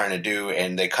they're trying to do.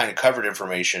 And they kind of covered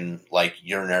information like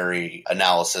urinary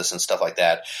analysis and stuff like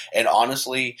that. And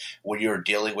honestly, when you're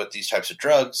dealing with these types of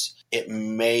drugs, it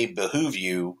may behoove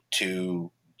you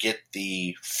to get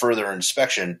the further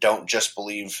inspection. Don't just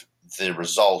believe the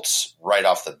results right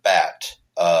off the bat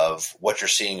of what you're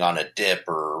seeing on a dip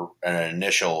or an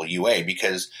initial UA,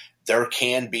 because there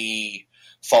can be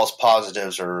false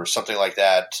positives or something like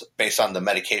that based on the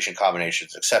medication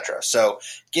combinations, etc. So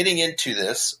getting into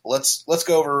this, let's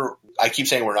go over, I keep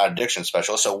saying we're not addiction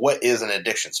specialists. So what is an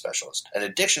addiction specialist? An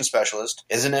addiction specialist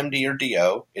is an MD or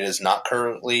DO. It is not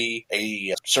currently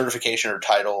a certification or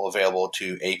title available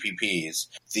to APPs.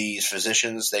 These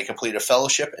physicians, they complete a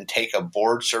fellowship and take a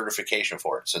board certification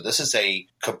for it. So this is a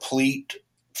complete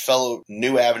fellow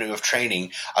new avenue of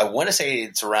training. I want to say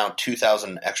it's around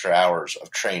 2,000 extra hours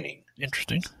of training.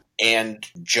 Interesting. And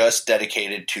just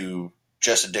dedicated to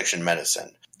just addiction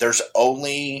medicine. There's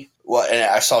only, well, and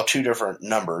I saw two different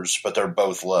numbers, but they're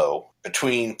both low.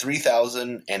 Between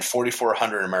 3,000 and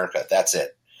 4,400 in America, that's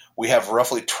it. We have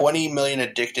roughly 20 million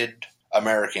addicted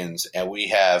Americans, and we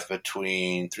have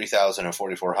between 3,000 and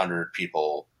 4,400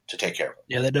 people to take care of.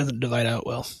 Yeah, that doesn't divide out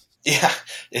well. Yeah,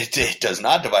 it does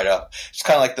not divide up. It's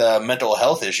kind of like the mental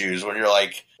health issues when you're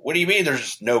like, what do you mean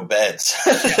there's no beds?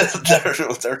 There's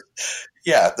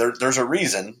a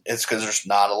reason. It's because there's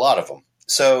not a lot of them.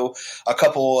 So a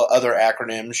couple other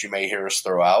acronyms you may hear us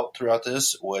throughout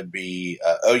this would be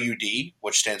OUD,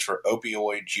 which stands for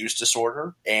opioid use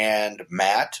disorder, and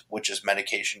MAT, which is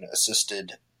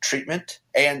medication-assisted treatment.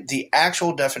 And the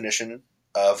actual definition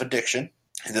of addiction,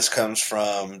 and this comes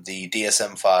from the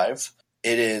DSM-5,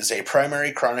 it is a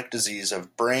primary chronic disease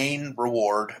of brain,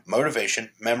 reward, motivation,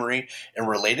 memory, and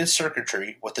related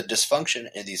circuitry with a dysfunction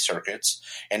in these circuits,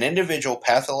 an individual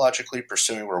pathologically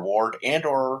pursuing reward and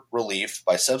or relief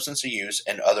by substance use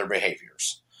and other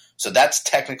behaviors. So that's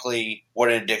technically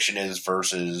what an addiction is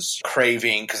versus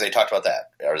craving, because they talked about that.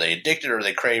 Are they addicted? Or are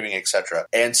they craving, etc.?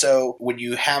 And so when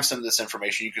you have some of this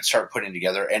information, you can start putting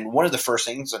together. And one of the first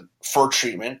things for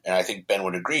treatment, and I think Ben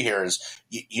would agree here, is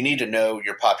you need to know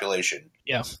your population.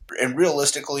 Yeah. And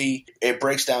realistically, it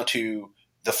breaks down to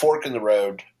the fork in the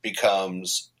road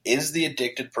becomes, is the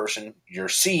addicted person you're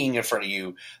seeing in front of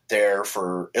you there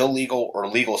for illegal or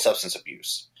legal substance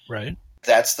abuse? Right.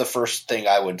 That's the first thing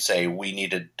I would say we need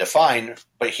to define.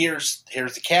 But here's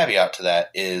the caveat to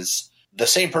that is the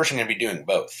same person can be doing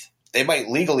both. They might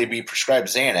legally be prescribed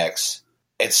Xanax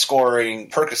and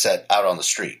scoring Percocet out on the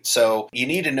street. So you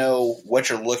need to know what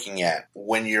you're looking at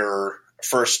when you're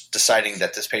first deciding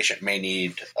that this patient may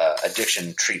need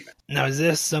addiction treatment. Now, is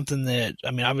this something that,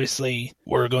 I mean, obviously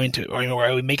we're going to, or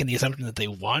are we making the assumption that they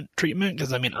want treatment?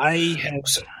 Because, I mean, I have...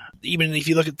 Even if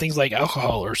you look at things like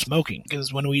alcohol or smoking,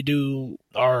 because when we do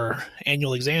our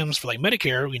annual exams for like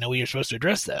Medicare, we are supposed to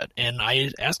address that. And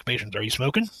I ask patients, are you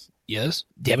smoking? Yes.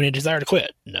 Do you have any desire to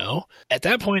quit? No. At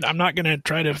that point, I'm not going to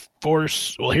try to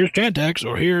force, well, here's Chantix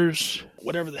or here's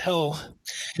whatever the hell,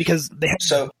 because they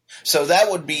have... So that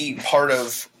would be part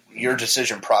of your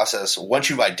decision process.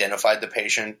 Once you've identified the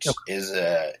patient is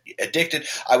addicted,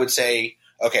 I would say,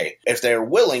 okay, if they're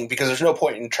willing, because there's no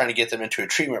point in trying to get them into a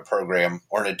treatment program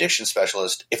or an addiction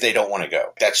specialist if they don't want to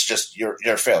go. That's just you're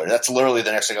a failure. That's literally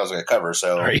the next thing I was going to cover.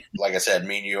 So, right. Like I said,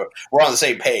 me and you, we're on the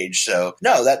same page. So,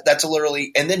 no, that's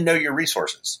literally, and then know your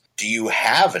resources. Do you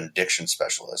have an addiction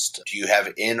specialist? Do you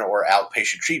have in or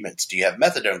outpatient treatments? Do you have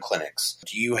methadone clinics?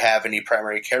 Do you have any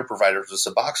primary care providers with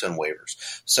Suboxone waivers?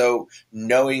 So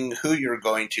knowing who you're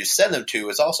going to send them to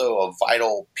is also a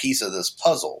vital piece of this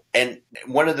puzzle. And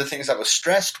one of the things I was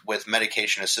stressed with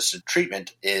medication-assisted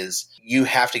treatment is you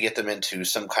have to get them into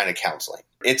some kind of counseling.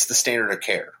 It's the standard of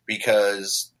care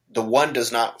because the one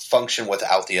does not function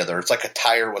without the other. It's like a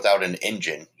tire without an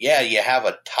engine. Yeah, you have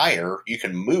a tire, you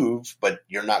can move, but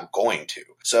you're not going to.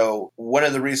 So one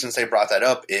of the reasons they brought that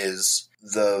up is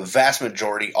the vast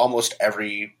majority, almost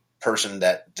every person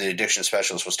that the addiction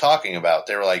specialist was talking about,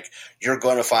 they were like, you're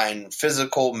going to find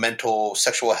physical, mental,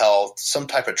 sexual health, some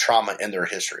type of trauma in their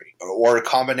history, or a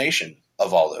combination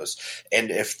of all those.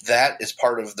 And if that is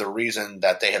part of the reason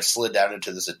that they have slid down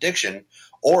into this addiction,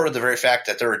 or the very fact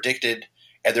that they're addicted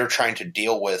and they're trying to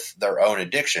deal with their own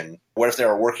addiction. What if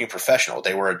they're a working professional?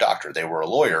 They were a doctor. They were a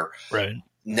lawyer. Right.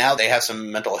 Now they have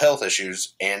some mental health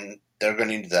issues, and they're going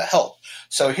to need the help.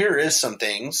 So here is some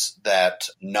things that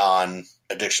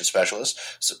non-addiction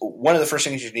specialists. So one of the first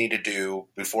things you need to do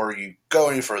before you go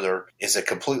any further is a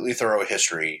completely thorough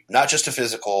history. Not just a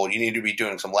physical. You need to be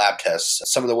doing some lab tests.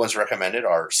 Some of the ones recommended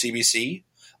are CBC,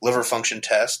 liver function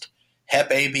test,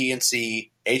 Hep A, B, and C,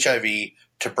 HIV,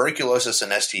 tuberculosis,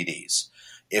 and STDs.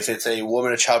 If it's a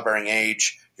woman of childbearing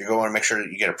age, you're going to make sure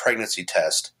that you get a pregnancy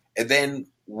test. And then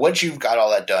once you've got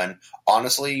all that done,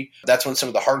 honestly, that's when some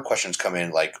of the hard questions come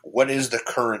in, like what is the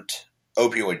current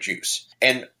opioid use?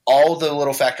 And all the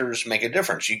little factors make a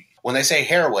difference. When they say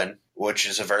heroin, which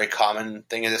is a very common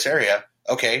thing in this area,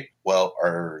 okay, well,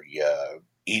 are you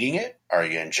eating it? Are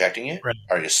you injecting it? Right.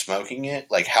 Are you smoking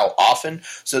it? Like how often?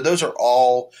 So those are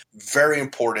all very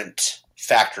important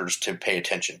factors to pay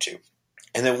attention to.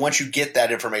 And then once you get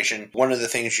that information, one of the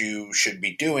things you should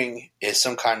be doing is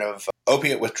some kind of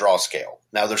opiate withdrawal scale.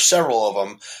 Now, there's several of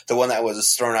them. The one that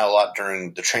was thrown out a lot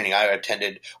during the training I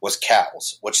attended was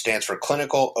COWS, which stands for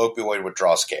Clinical Opioid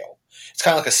Withdrawal Scale. It's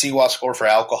kind of like a CWAS score for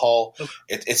alcohol. Okay.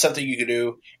 It's something you can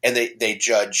do, and they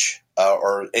judge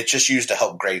or it's just used to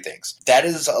help grade things. That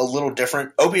is a little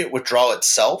different. Opiate withdrawal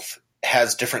itself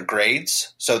has different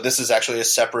grades. So this is actually a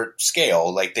separate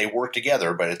scale. Like they work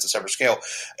together, but it's a separate scale.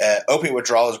 Opiate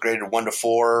withdrawal is graded 1 to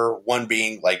 4, 1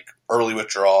 being like early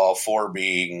withdrawal, 4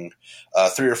 being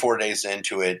 3 or 4 days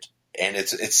into it. And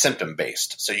it's symptom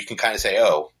based. So you can kind of say,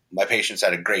 oh, my patient's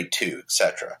at a grade 2,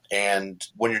 etc. And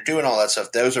when you're doing all that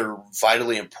stuff, those are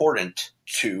vitally important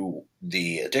to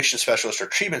the addiction specialist or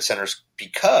treatment centers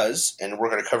because, and we're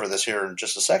going to cover this here in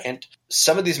just a second,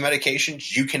 some of these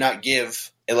medications you cannot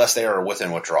give unless they are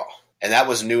within withdrawal. And that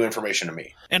was new information to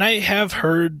me. And I have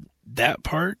heard that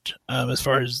part as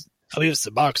far as, I believe it's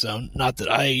Suboxone. Not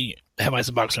that I have my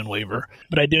Suboxone waiver,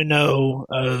 but I do know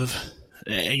of,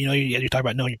 you talk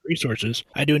about knowing your resources.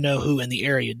 I do know who in the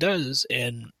area does,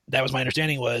 and that was my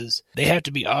understanding was they have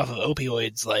to be off of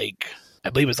opioids like, I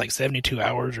believe it's like 72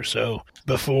 hours or so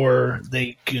before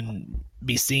they can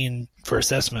be seen for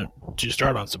assessment to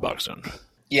start on Suboxone.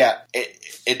 Yeah,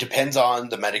 it depends on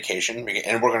the medication,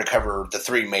 and we're going to cover the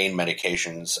 3 main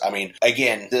medications. I mean,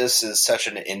 again, this is such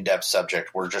an in-depth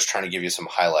subject. We're just trying to give you some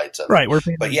highlights of it. Right.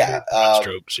 But yeah.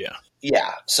 Strokes, yeah.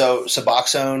 Yeah, so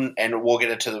Suboxone, and we'll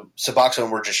get into the Suboxone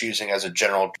we're just using as a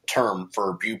general term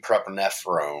for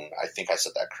buprenorphine. I think I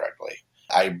said that correctly.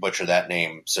 I butcher that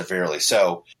name severely.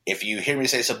 So if you hear me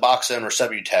say Suboxone or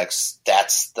Subutex,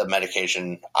 that's the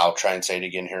medication. I'll try and say it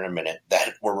again here in a minute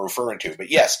that we're referring to. But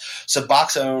yes,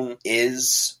 Suboxone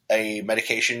is a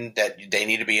medication that they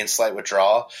need to be in slight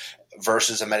withdrawal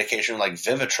versus a medication like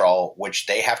Vivitrol, which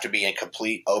they have to be in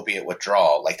complete opiate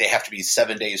withdrawal. Like they have to be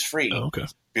 7 days free. Oh, okay.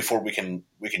 Before we can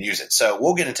use it. So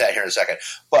we'll get into that here in a second.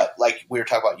 But like we were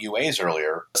talking about UAs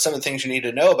earlier, some of the things you need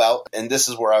to know about, and this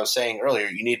is where I was saying earlier,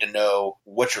 you need to know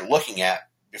what you're looking at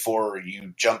before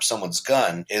you jump someone's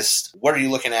gun is what are you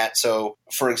looking at? So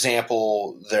for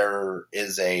example, there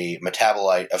is a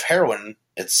metabolite of heroin.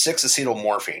 It's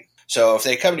 6-acetylmorphine. So if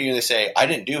they come to you and they say, I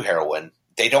didn't do heroin,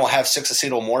 they don't have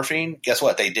 6-acetylmorphine. Guess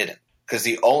what? They didn't. Because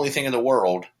the only thing in the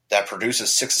world that produces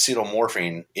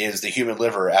 6-acetylmorphine is the human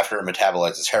liver after it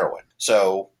metabolizes heroin.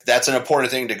 So that's an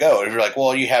important thing to go. If you're like,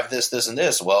 well, you have this, this, and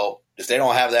this. Well, if they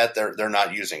don't have that, they're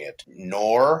not using it.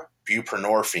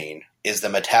 Norbuprenorphine is the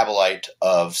metabolite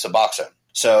of Suboxone.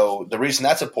 So the reason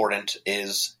that's important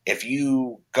is if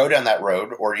you go down that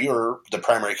road or you're the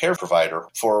primary care provider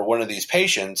for one of these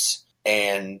patients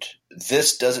and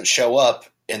this doesn't show up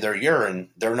in their urine,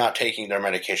 they're not taking their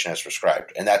medication as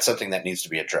prescribed. And that's something that needs to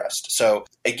be addressed. So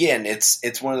again,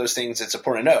 it's one of those things that's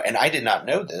important to know. And I did not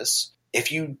know this.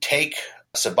 If you take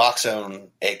Suboxone,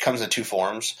 it comes in 2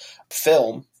 forms,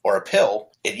 film or a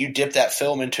pill, and you dip that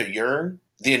film into urine,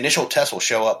 the initial test will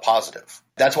show up positive.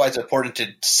 That's why it's important to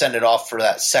send it off for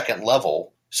that second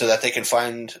level so that they can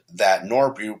find that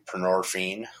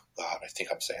norbuprenorphine. God, I think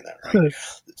I'm saying that right.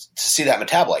 To see that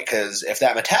metabolite, because if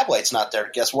that metabolite's not there,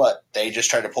 guess what? They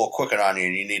just try to pull a quicken on you,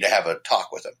 and you need to have a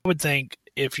talk with them. I would think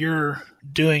if you're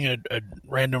doing a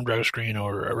random drug screen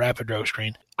or a rapid drug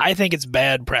screen, I think it's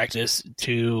bad practice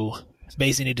to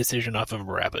base any decision off of a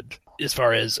rapid. As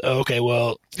far as,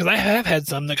 because I have had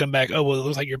some that come back, it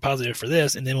looks like you're positive for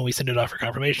this, and then when we send it off for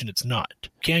confirmation, it's not. You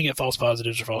can get false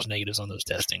positives or false negatives on those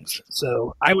testings.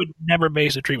 So I would never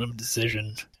base a treatment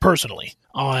decision personally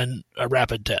on a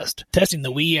rapid test. Testing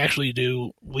that we actually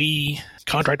do, we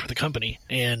contract with a company,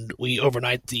 and we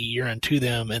overnight the urine to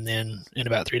them, and then in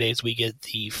about 3 days, we get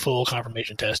the full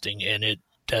confirmation testing, and it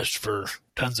tests for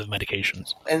tons of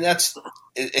medications. And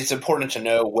it's important to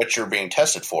know what you're being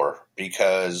tested for,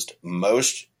 because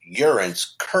most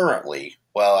urines currently,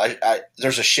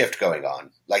 there's a shift going on.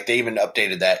 Like they even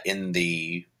updated that in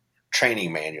the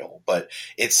training manual, but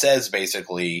it says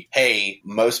basically, hey,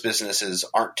 most businesses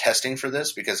aren't testing for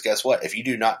this because guess what? If you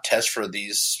do not test for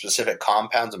these specific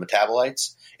compounds and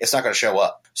metabolites, it's not going to show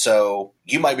up. So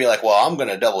you might be like, well, I'm going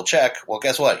to double check. Well,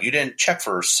 guess what? You didn't check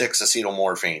for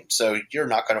 6-acetylmorphine, so you're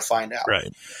not going to find out.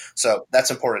 Right. So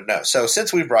that's important to know. So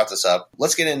since we brought this up,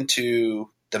 let's get into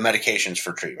the medications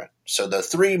for treatment. So the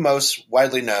 3 most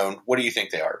widely known, what do you think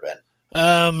they are, Ben?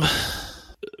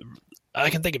 I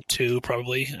can think of 2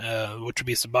 probably, which would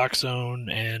be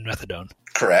Suboxone and Methadone.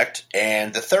 Correct.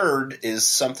 And the third is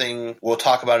something we'll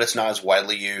talk about. It's not as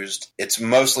widely used. It's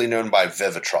mostly known by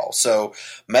Vivitrol. So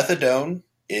Methadone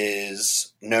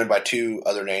is known by 2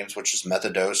 other names, which is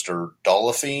Methadose or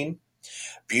Dolophine.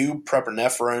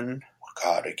 Buprenorphine.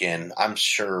 God, again, I'm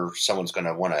sure someone's going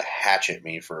to want to hatchet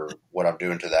me for what I'm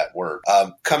doing to that word.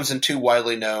 Comes in 2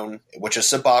 widely known, which is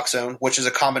Suboxone, which is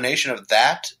a combination of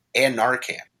that and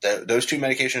Narcan. Those 2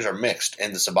 medications are mixed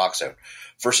in the Suboxone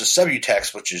versus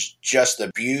Subutex, which is just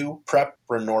the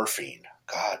buprenorphine.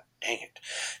 God, Dang it.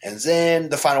 And then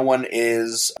the final one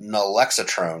is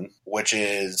naloxone, which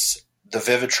is the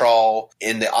Vivitrol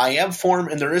in the IM form,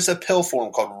 and there is a pill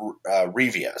form called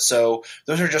Revia. So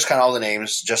those are just kind of all the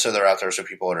names, just so they're out there so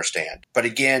people understand. But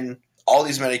again, all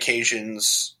these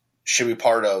medications should be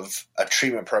part of a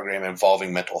treatment program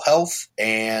involving mental health,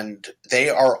 and they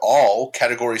are all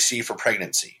Category C for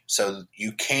pregnancy. So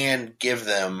you can give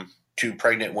them to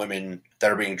pregnant women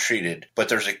that are being treated, but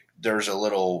there's a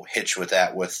little hitch with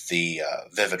that with the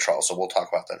Vivitrol, so we'll talk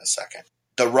about that in a second.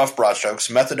 The rough broad strokes,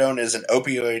 methadone is an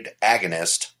opioid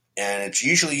agonist, and it's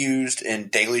usually used in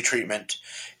daily treatment.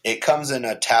 It comes in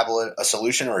a tablet, a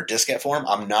solution, or a diskette form.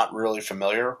 I'm not really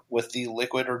familiar with the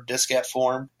liquid or diskette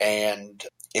form, and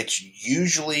it's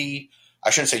usually,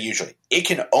 I shouldn't say usually, it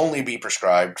can only be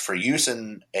prescribed for use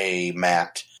in a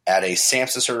MAT at a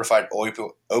SAMHSA-certified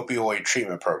opioid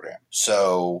treatment program.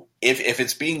 So if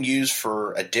it's being used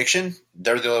for addiction,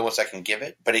 they're the only ones that can give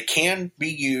it. But it can be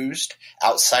used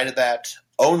outside of that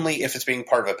only if it's being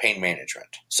part of a pain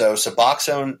management. So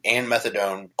Suboxone and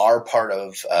methadone are part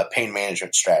of pain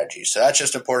management strategies. So that's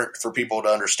just important for people to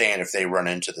understand if they run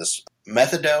into this.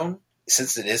 Methadone,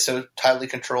 since it is so tightly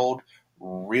controlled,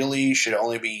 really should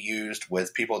only be used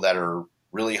with people that are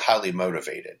really highly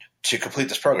motivated to complete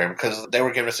this program, because they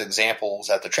were giving us examples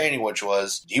at the training, which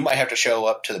was you might have to show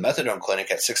up to the methadone clinic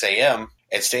at 6 a.m.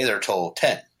 and stay there till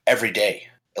 10 every day.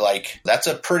 Like, that's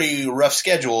a pretty rough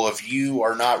schedule if you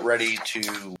are not ready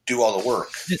to do all the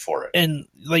work for it. And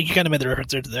like you kind of made the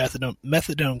reference there to the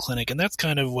methadone clinic, and that's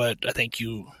kind of what I think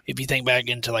if you think back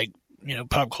into like, you know,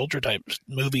 pop culture type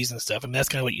movies and stuff, I mean, that's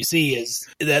kind of what you see is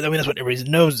that. I mean, that's what everybody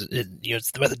knows.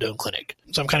 It's the methadone clinic.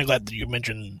 So I'm kind of glad that you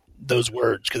mentioned those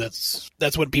words, because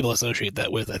that's what people associate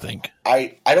that with, I think.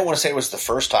 I don't want to say it was the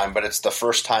first time, but it's the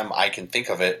first time I can think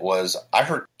of it was I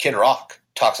heard Kid Rock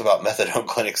talks about methadone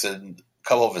clinics in a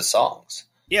couple of his songs.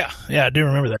 Yeah, I do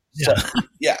remember that.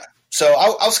 Yeah. So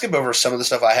I'll skip over some of the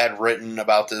stuff I had written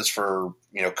about this for,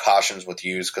 you know, cautions with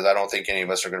use, because I don't think any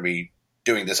of us are going to be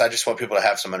doing this. I just want people to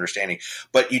have some understanding.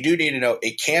 But you do need to know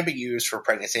it can be used for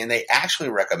pregnancy, and they actually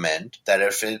recommend that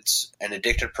if it's an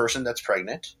addicted person that's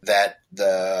pregnant, that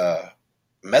the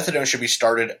methadone should be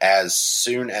started as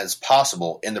soon as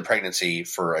possible in the pregnancy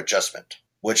for adjustment.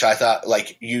 Which I thought,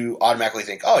 like, you automatically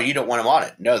think, oh, you don't want them on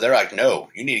it. No, they're like, no,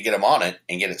 you need to get them on it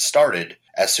and get it started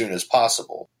as soon as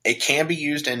possible. It can be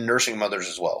used in nursing mothers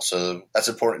as well, so that's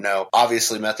important to know.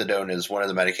 Obviously, methadone is one of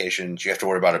the medications you have to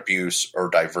worry about abuse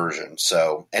or diversion.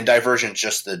 So, and diversion is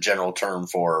just the general term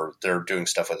for they're doing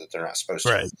stuff with it they're not supposed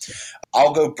to. Right.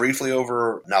 I'll go briefly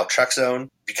over naltrexone,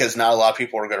 because not a lot of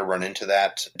people are going to run into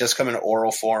that. It does come in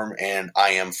oral form and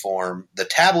IM form. The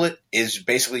tablet is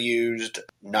basically used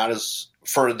not as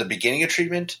for the beginning of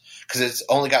treatment, because it's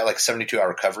only got like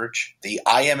 72-hour coverage. The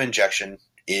IM injection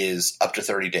is up to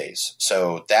 30 days.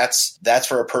 So that's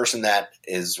for a person that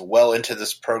is well into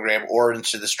this program or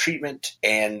into this treatment,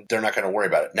 and they're not going to worry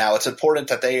about it. Now, it's important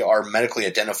that they are medically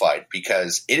identified,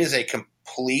 because it is a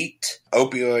complete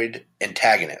opioid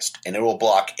antagonist, and it will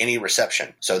block any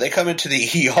reception. So they come into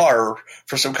the ER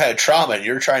for some kind of trauma, and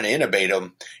you're trying to intubate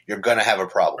them, you're going to have a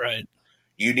problem. Right.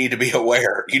 You need to be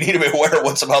aware. You need to be aware of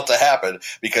what's about to happen,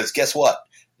 because guess what?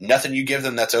 Nothing you give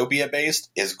them that's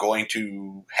opiate-based is going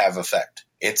to have effect.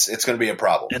 It's going to be a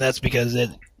problem. And that's because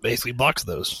it basically blocks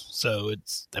those. So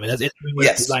that's what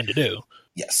it's designed to do.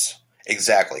 Yes,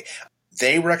 exactly.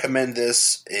 They recommend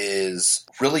this is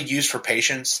really used for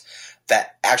patients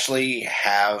that actually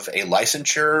have a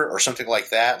licensure or something like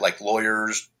that, like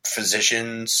lawyers,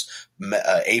 physicians,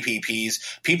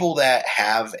 APPs, people that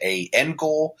have a end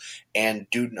goal and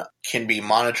can be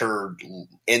monitored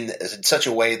in such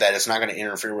a way that it's not going to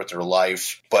interfere with their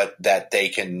life, but that they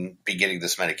can be getting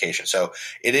this medication. So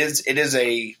it is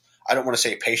a, I don't want to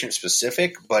say patient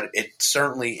specific, but it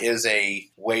certainly is a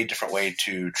different way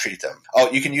to treat them.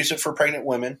 Oh, you can use it for pregnant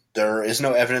women. There is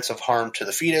no evidence of harm to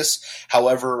the fetus.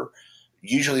 However,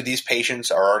 usually these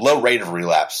patients are low rate of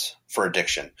relapse for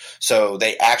addiction. So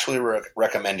they actually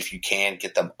recommend, if you can,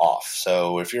 get them off.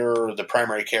 So if you're the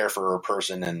primary care for a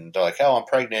person and they're like, oh, I'm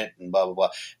pregnant and blah, blah, blah,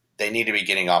 they need to be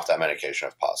getting off that medication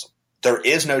if possible. There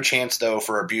is no chance, though,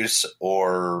 for abuse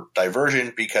or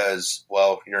diversion because,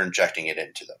 well, you're injecting it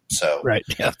into them. So right,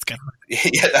 yeah, that's kind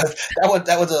of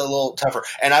that was a little tougher.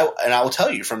 And I will tell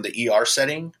you, from the ER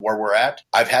setting where we're at,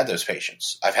 I've had those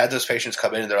patients. I've had those patients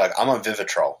come in and they're like, I'm on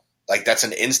Vivitrol. Like, that's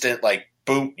an instant, like,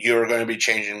 boom, you're going to be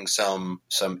changing some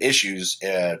issues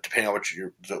depending on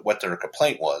what their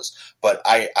complaint was. But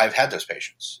I've had those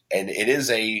patients, and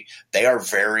they are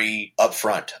very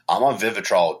upfront. I'm on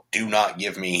Vivitrol. Do not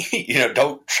give me,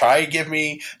 don't try to give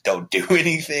me, don't do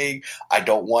anything. I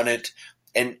don't want it.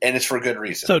 And it's for good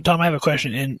reason. So, Tom, I have a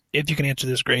question, and if you can answer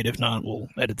this, great. If not, we'll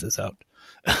edit this out.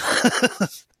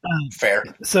 Fair.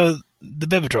 So, the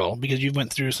Vivitrol, because you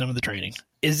went through some of the training,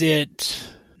 does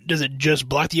it just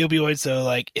block the opioids? So,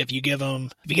 like, if you give them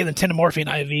tenamorphine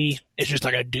IV, it's just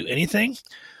not going to do anything?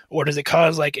 Or does it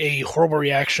cause like a horrible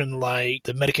reaction like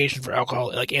the medication for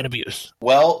alcohol, like Antabuse?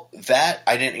 Well, that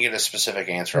I didn't get a specific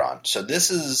answer on. So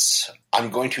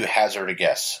I'm going to hazard a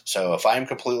guess. So if I'm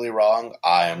completely wrong,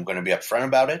 I'm going to be upfront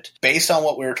about it. Based on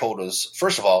what we were told is,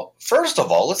 first of all,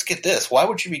 let's get this. Why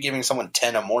would you be giving someone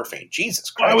tenamorphine? Jesus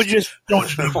Christ. I would just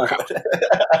don't.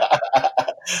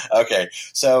 Okay.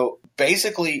 So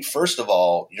basically, first of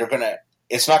all,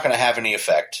 it's not going to have any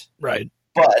effect. Right.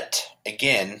 But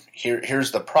again,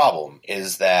 here's the problem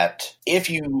is that if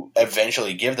you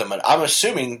eventually give them I'm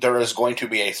assuming there is going to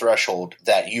be a threshold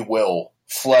that you will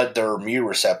flood their mu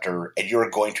receptor and you're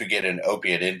going to get an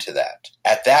opiate into that.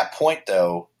 At that point,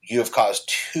 though, you have caused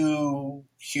two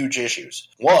huge issues.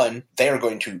 One, they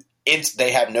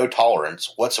have no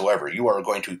tolerance whatsoever. You are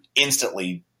going to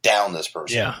instantly down this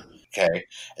person. Yeah. Okay.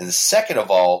 And the second of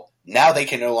all, now they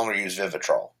can no longer use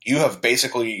Vivitrol. You have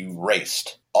basically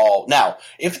erased all. Now,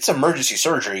 if it's emergency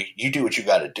surgery, you do what you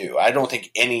got to do. I don't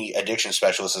think any addiction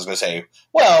specialist is going to say,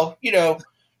 well, you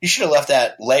should have left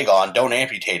that leg on. Don't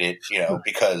amputate it,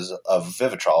 because of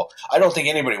Vivitrol. I don't think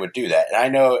anybody would do that. And I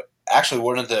know actually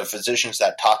one of the physicians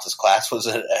that taught this class was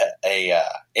a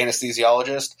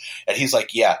anesthesiologist. And he's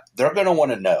like, yeah, they're going to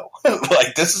want to know.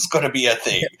 Like, this is going to be a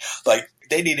thing. Like,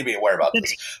 they need to be aware about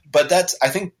this. But I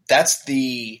think that's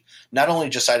the not only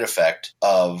just side effect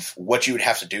of what you would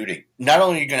have to do to, not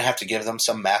only are you going to have to give them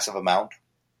some massive amount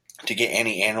to get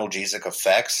any analgesic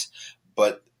effects,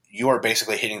 but you are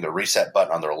basically hitting the reset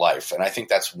button on their life. And I think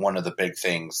that's one of the big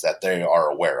things that they are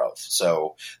aware of.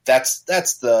 So that's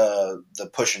the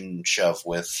push and shove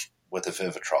with the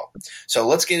Vivitrol. So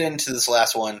let's get into this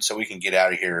last one so we can get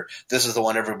out of here. This is the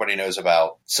one everybody knows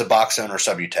about, Suboxone or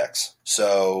Subutex.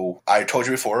 So I told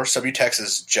you before, Subutex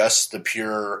is just the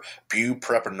pure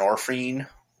buprenorphine,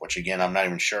 which again, I'm not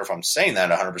even sure if I'm saying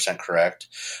that 100% correct,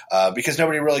 because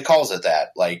nobody really calls it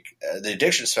that. Like the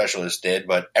addiction specialist did,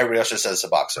 but everybody else just says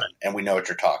Suboxone, and we know what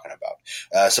you're talking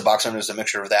about. Suboxone is a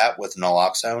mixture of that with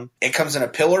naloxone. It comes in a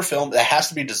pill or film that has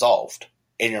to be dissolved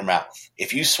in your mouth.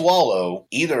 If you swallow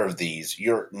either of these,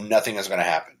 nothing is going to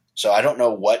happen. So I don't know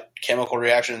what chemical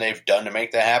reaction they've done to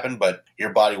make that happen, but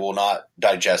your body will not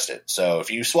digest it. So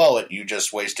if you swallow it, you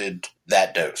just wasted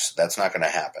that dose. That's not going to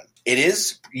happen. It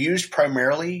is used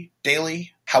primarily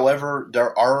daily. However,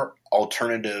 there are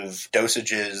alternative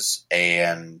dosages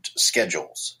and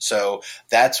schedules. So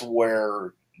that's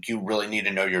where you really need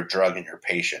to know your drug and your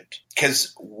patient.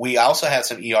 Because we also had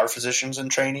some ER physicians in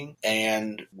training,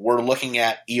 and we're looking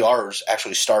at ERs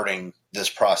actually starting this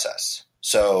process.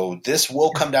 So this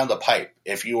will come down the pipe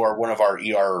if you are one of our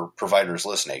ER providers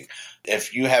listening.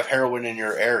 If you have heroin in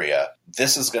your area,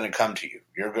 this is going to come to you.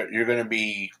 You're going to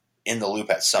be in the loop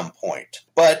at some point.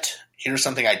 But here's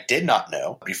something I did not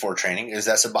know before training is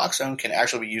that Suboxone can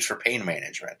actually be used for pain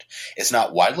management. It's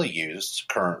not widely used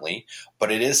currently,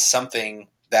 but it is something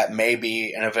that may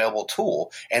be an available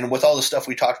tool. And with all the stuff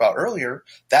we talked about earlier,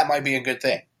 that might be a good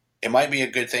thing. It might be a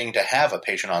good thing to have a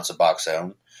patient on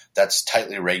Suboxone that's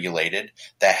tightly regulated,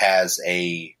 that has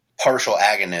a partial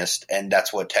agonist, and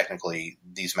that's what technically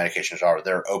these medications are.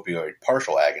 They're opioid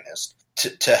partial agonists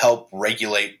to help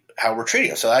regulate how we're treating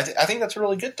them. So I think that's a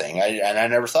really good thing. And I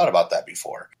never thought about that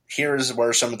before. Here's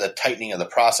where some of the tightening of the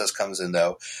process comes in,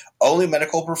 though. Only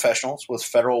medical professionals with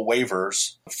federal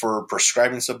waivers for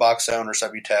prescribing Suboxone or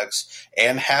Subutex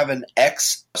and have an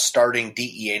X starting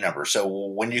DEA number. So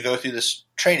when you go through this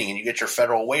training and you get your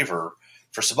federal waiver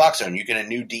for Suboxone, you get a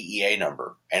new DEA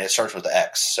number, and it starts with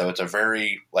X. So it's a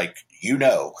very, like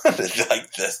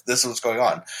this is what's going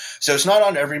on. So it's not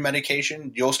on every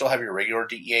medication. You'll still have your regular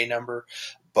DEA number,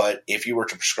 but if you were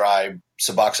to prescribe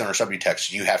Suboxone or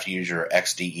Subutex, you have to use your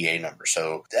X DEA number.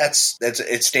 So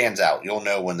it stands out. You'll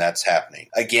know when that's happening.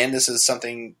 Again, this is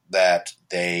something that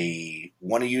they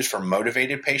want to use for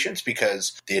motivated patients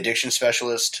because the addiction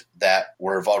specialists that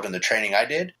were involved in the training I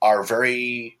did are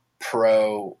very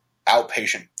pro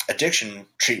outpatient addiction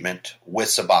treatment with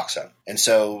Suboxone. And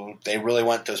so they really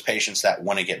want those patients that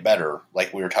want to get better,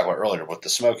 like we were talking about earlier with the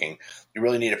smoking. You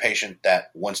really need a patient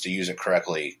that wants to use it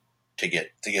correctly to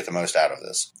get the most out of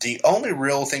this. The only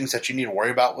real things that you need to worry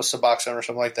about with Suboxone or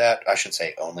something like that, I shouldn't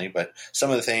say only, but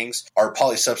some of the things are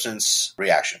polysubstance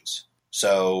reactions.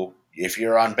 So if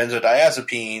you're on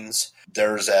benzodiazepines,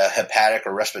 there's a hepatic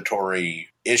or respiratory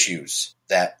issues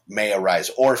that may arise.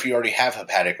 Or if you already have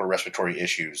hepatic or respiratory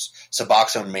issues,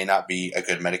 Suboxone may not be a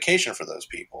good medication for those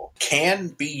people. Can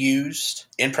be used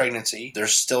in pregnancy.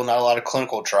 There's still not a lot of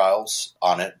clinical trials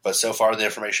on it, but so far the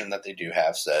information that they do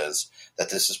have says that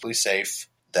this is pretty safe,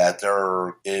 that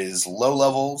there is low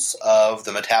levels of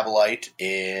the metabolite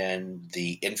in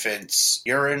the infant's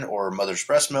urine or mother's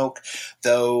breast milk,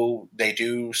 though they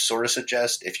do sort of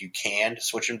suggest if you can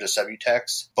switch them to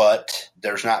Subutex, but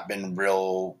there's not been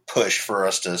real push for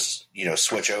us to,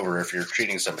 switch over if you're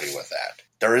treating somebody with that.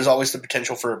 There is always the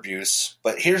potential for abuse,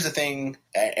 but here's the thing,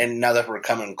 and now that we're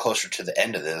coming closer to the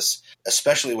end of this,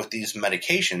 especially with these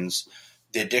medications,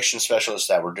 the addiction specialists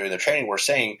that were doing the training were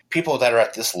saying people that are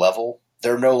at this level,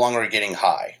 they're no longer getting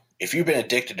high. If you've been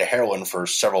addicted to heroin for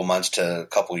several months to a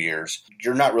couple years,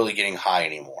 you're not really getting high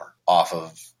anymore off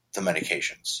of the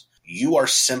medications. You are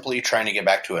simply trying to get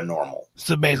back to a normal.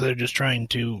 So basically they're just trying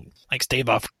to stave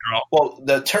off withdrawal. Well,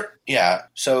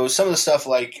 so some of the stuff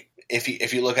like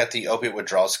if you look at the opiate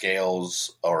withdrawal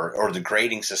scales or the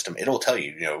grading system, it'll tell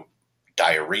you,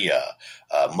 diarrhea,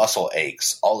 muscle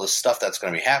aches, all the stuff that's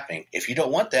going to be happening. If you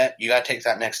don't want that, you got to take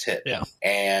that next hit. Yeah.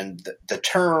 And the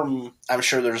term, I'm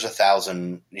sure there's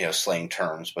 1,000, slang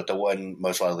terms, but the one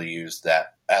most widely used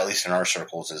that, at least in our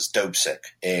circles, is dope sick.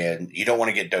 And you don't want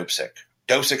to get dope sick.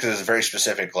 Dope sick is very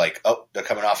specific, they're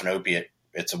coming off an opiate.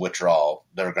 It's a withdrawal.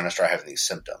 They're going to start having these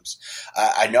symptoms.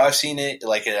 I know I've seen it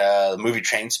like in the movie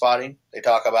Trainspotting. They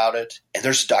talk about it. And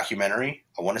there's a documentary,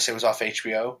 I want to say it was off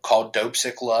HBO, called Dope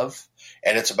Sick Love.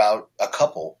 And it's about a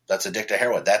couple that's addicted to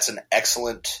heroin. That's an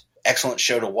excellent, excellent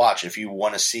show to watch if you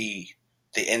want to see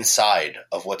the inside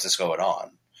of what's going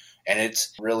on. And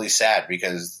it's really sad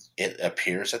because it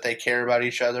appears that they care about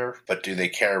each other, but do they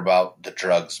care about the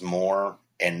drugs more?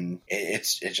 And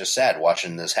it's just sad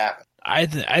watching this happen. I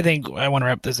think I want to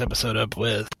wrap this episode up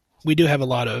with, we do have a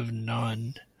lot of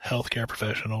non-healthcare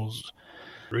professionals,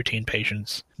 routine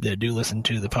patients that do listen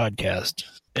to the podcast.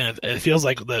 And it feels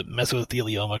like the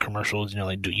mesothelioma commercials,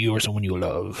 do you or someone you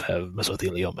love have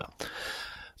mesothelioma?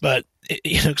 But,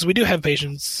 because we do have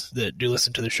patients that do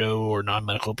listen to the show or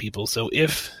non-medical people. So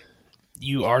if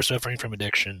you are suffering from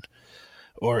addiction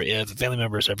or if a family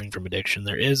member is suffering from addiction,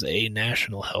 there is a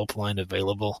national helpline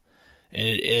available. And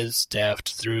it is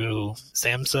staffed through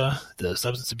SAMHSA, the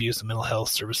Substance Abuse and Mental Health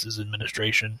Services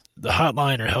Administration. The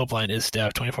hotline or helpline is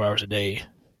staffed 24 hours a day,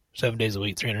 7 days a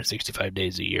week, 365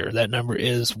 days a year. That number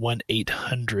is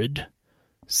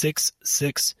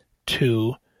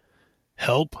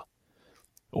 1-800-662-HELP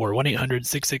or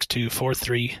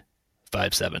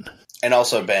 1-800-662-4357. And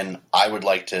also, Ben, I would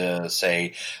like to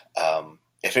say,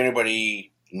 if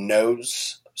anybody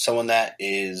knows someone that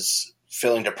is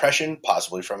feeling depression,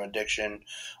 possibly from addiction,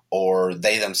 or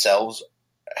they themselves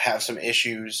have some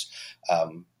issues,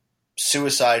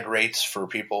 suicide rates for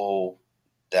people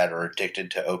that are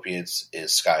addicted to opiates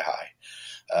is sky high.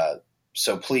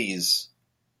 So please,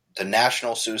 the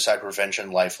National Suicide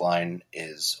Prevention Lifeline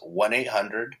is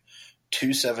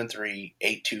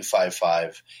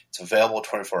 1-800-273-8255. It's available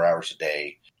 24 hours a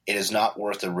day. It is not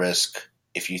worth the risk.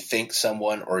 If you think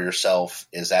someone or yourself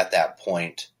is at that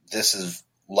point, this is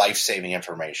life-saving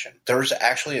information. There's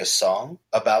actually a song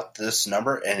about this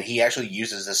number, and he actually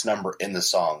uses this number in the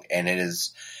song, and it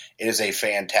is a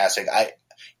fantastic.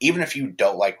 Even if you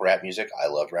don't like rap music, I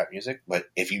love rap music, but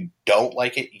if you don't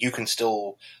like it, you can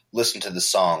still listen to the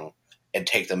song and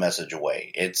take the message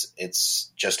away.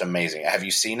 It's just amazing. Have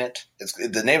you seen it?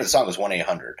 The name of the song is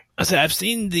 1-800. I've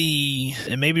seen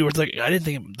and maybe I didn't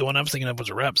think the one I was thinking of was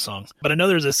a rap song, but I know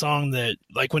there's a song that,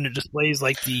 when it displays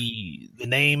the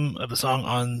name of the song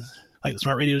on the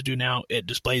smart radios do now, it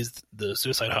displays the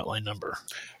suicide hotline number.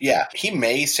 Yeah, he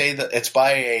may say that it's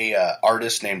by a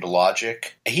artist named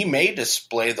Logic. He may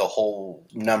display the whole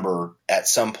number at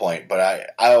some point, but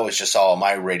I always just saw on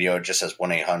my radio it just says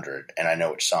 1-800, and I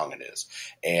know which song it is.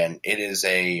 And it is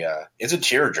it's a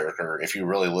tearjerker if you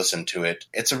really listen to it.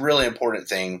 It's a really important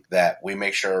thing that we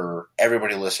make sure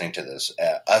everybody listening to this,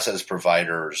 us as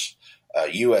providers,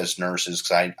 you as nurses,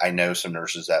 because I know some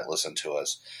nurses that listen to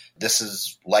us. This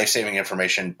is life-saving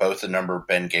information, both the number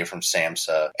Ben gave from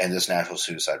SAMHSA and this National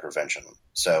Suicide Prevention.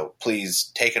 So please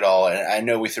take it all. And I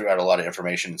know we threw out a lot of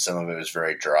information. Some of it was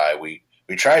very dry. We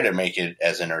try to make it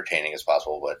as entertaining as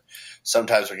possible, but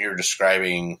sometimes when you're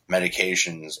describing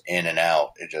medications in and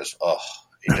out, it gets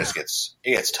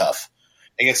tough.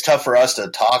 It gets tough for us to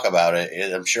talk about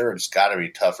it. I'm sure it's got to be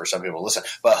tough for some people to listen.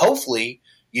 But hopefully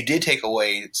you did take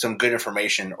away some good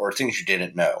information or things you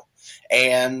didn't know.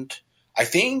 And I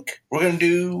think we're going to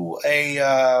do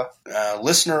a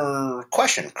listener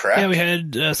question, correct? Yeah, we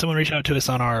had someone reach out to us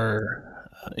on our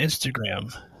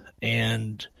Instagram,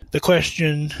 and the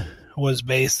question was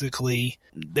basically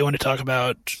they want to talk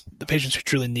about the patients who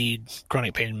truly need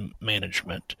chronic pain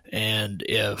management, and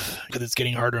because it's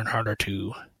getting harder and harder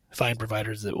to find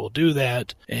providers that will do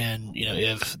that, and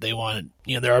if they want,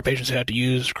 there are patients who have to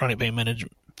use chronic pain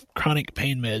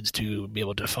meds to be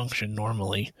able to function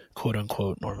normally, quote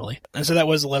unquote normally. And so that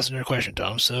was the lesson in your question,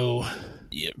 Tom. So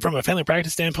from a family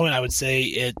practice standpoint, I would say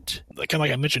it, kind of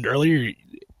like I mentioned earlier,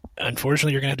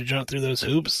 unfortunately, you're going to have to jump through those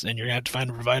hoops, and you're going to have to find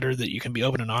a provider that you can be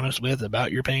open and honest with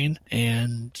about your pain,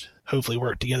 and hopefully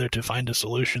work together to find a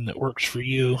solution that works for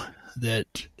you,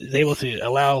 that is able to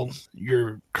allow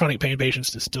your chronic pain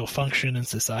patients to still function in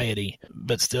society,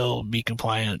 but still be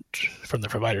compliant from the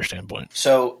provider standpoint.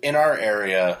 So in our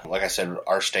area, like I said,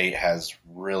 our state has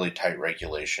really tight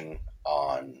regulation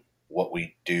on what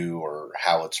we do or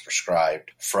how it's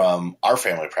prescribed from our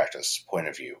family practice point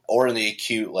of view, or in the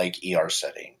acute ER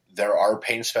setting. There are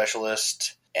pain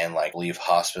specialists and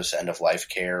hospice end-of-life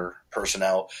care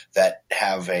personnel that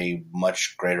have a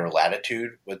much greater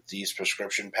latitude with these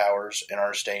prescription powers in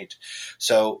our state.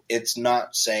 So it's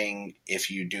not saying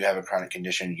if you do have a chronic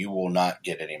condition, you will not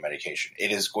get any medication.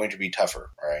 It is going to be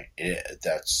tougher, right?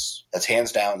 That's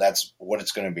hands down. That's what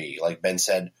it's going to be. Like Ben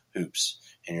said, hoops.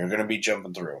 And you're going to be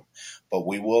jumping through them. But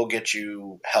we will get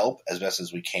you help as best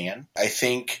as we can. I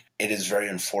think it is very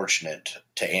unfortunate,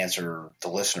 to answer the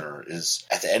listener, is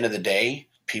at the end of the day,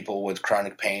 people with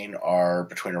chronic pain are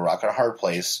between a rock and a hard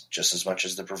place just as much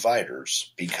as the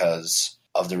providers because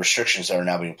of the restrictions that are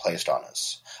now being placed on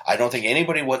us. I don't think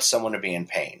anybody wants someone to be in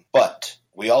pain, but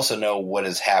we also know what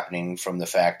is happening from the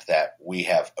fact that we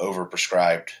have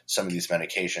overprescribed some of these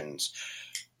medications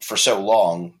for so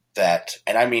long that,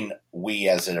 and I mean we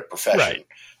as in a profession, right,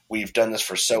 we've done this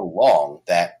for so long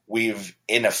that we've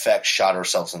in effect shot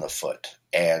ourselves in the foot.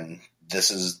 And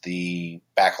this is the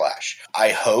backlash.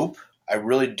 I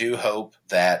really do hope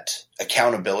that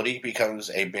accountability becomes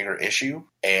a bigger issue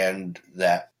and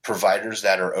that providers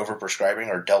that are overprescribing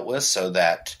are dealt with, so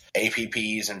that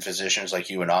APPs and physicians like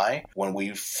you and I, when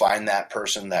we find that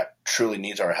person that truly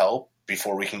needs our help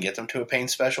before we can get them to a pain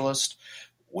specialist,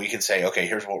 we can say, okay,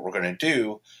 here's what we're going to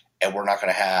do, and we're not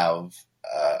going to have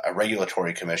a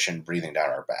regulatory commission breathing down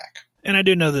our back. And I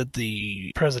do know that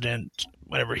the president,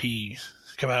 whenever he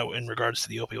came out in regards to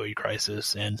the opioid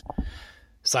crisis and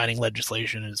signing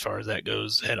legislation as far as that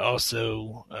goes, had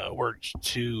also worked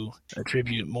to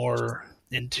attribute more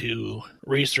into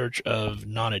research of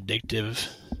non-addictive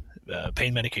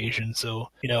pain medication. So,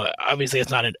 obviously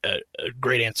it's not a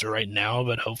great answer right now,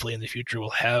 but hopefully in the future we'll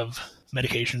have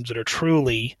medications that are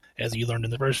truly, as you learned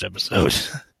in the first episode,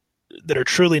 that are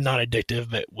truly non-addictive,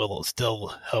 but will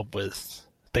still help with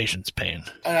patients' pain.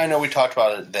 And I know we talked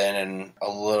about it then, and a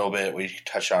little bit we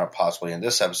touched on it possibly in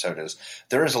this episode, is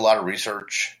there is a lot of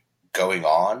research going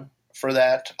on for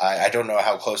that. I don't know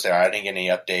how close they are. I didn't get any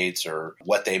updates or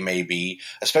what they may be,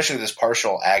 especially this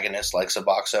partial agonist like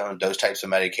Suboxone, those types of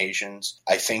medications.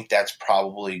 I think that's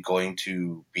probably going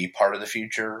to be part of the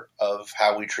future of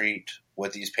how we treat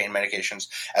with these pain medications,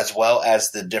 as well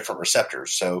as the different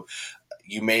receptors. So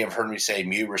you may have heard me say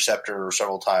mu receptor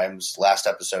several times last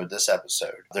episode, this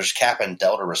episode. There's kappa and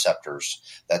delta receptors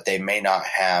that they may not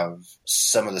have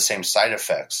some of the same side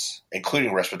effects,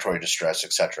 including respiratory distress,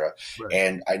 etc. Right.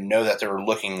 And I know that they're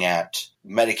looking at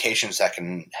medications that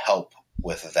can help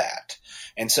with that.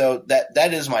 And so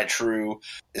that is my true,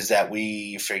 is that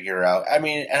we figure out, and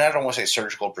I don't want to say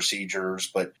surgical procedures,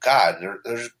 but God,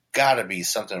 there's got to be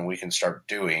something we can start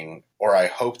doing, or I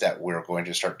hope that we're going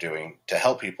to start doing, to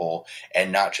help people,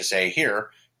 and not just say, here,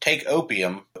 take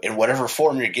opium in whatever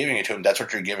form you're giving it to them. That's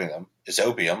what you're giving them, is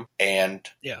opium. And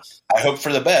yeah, I hope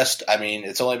for the best.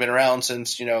 It's only been around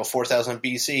since 4000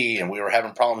 BC, and we were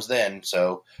having problems then.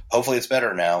 So hopefully it's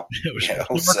better now.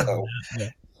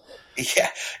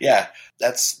 Yeah.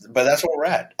 That's where we're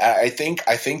at. I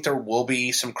think there will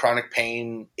be some chronic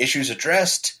pain issues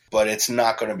addressed, but it's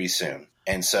not going to be soon.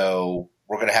 And so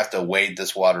we're going to have to wade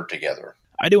this water together.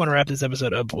 I do want to wrap this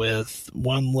episode up with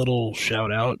one little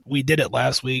shout out. We did it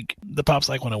last week. The Pop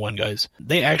Psych 101 guys.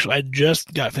 I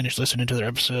just got finished listening to their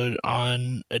episode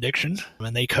on addiction,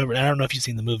 and they covered, I don't know if you've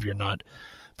seen the movie or not,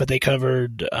 but they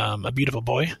covered A Beautiful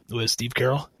Boy with Steve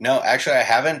Carell. No, actually I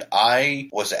haven't. I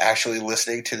was actually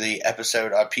listening to the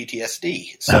episode on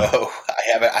PTSD, so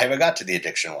I haven't got to the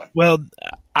addiction one. Well,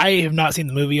 I have not seen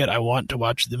the movie yet. I want to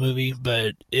watch the movie,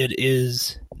 but it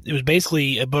was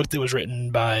basically a book that was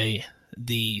written by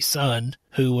the son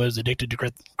who was addicted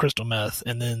to crystal meth,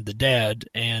 and then the dad,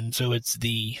 and so it's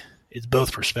the it's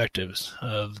both perspectives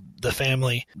of the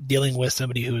family dealing with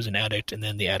somebody who is an addict and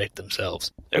then the addict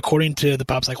themselves. According to the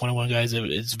Pop Psych 101 guys,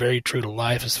 it's very true to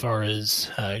life as far as,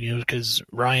 because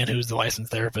Ryan, who's the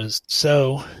licensed therapist.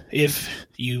 So if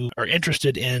you are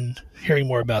interested in hearing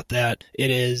more about that, it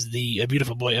is the A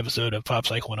Beautiful Boy episode of Pop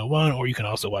Psych 101, or you can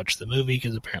also watch the movie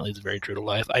because apparently it's very true to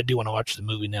life. I do want to watch the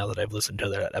movie now that I've listened to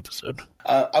that episode.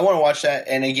 I want to watch that.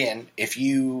 And again, if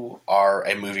you are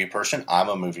a movie person, I'm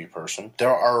a movie person.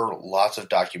 There are lots of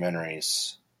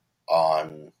documentaries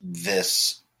on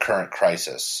this current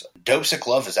crisis. Dope Sick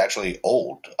Love is actually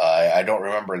old. I don't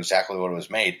remember exactly what it was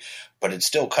made, but it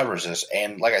still covers this.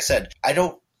 And like I said, I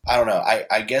don't know.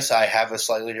 I guess I have a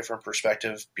slightly different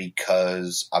perspective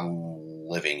because I'm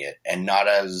living it and not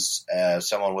as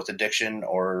someone with addiction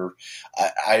or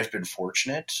I've been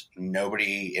fortunate.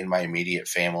 Nobody in my immediate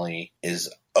family is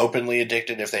openly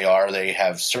addicted. If they are, they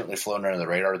have certainly flown under the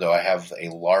radar, though I have a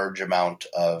large amount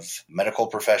of medical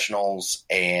professionals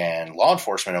and law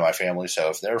enforcement in my family. So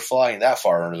if they're flying that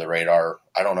far under the radar,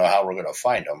 I don't know how we're going to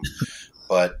find them.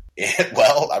 But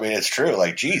it's true.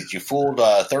 Like, geez, you fooled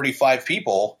 35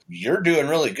 people. You're doing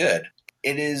really good.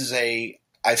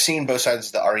 I've seen both sides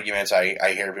of the arguments.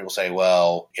 I hear people say,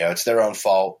 well, it's their own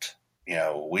fault.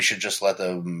 We should just let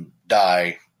them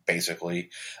die,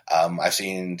 basically. I've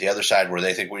seen the other side where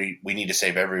they think we need to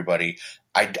save everybody.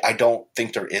 I don't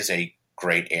think there is a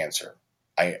great answer.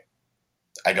 I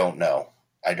don't know.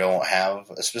 I don't have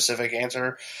a specific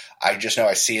answer. I just know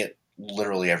I see it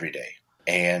literally every day.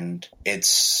 And it's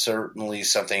certainly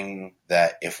something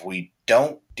that if we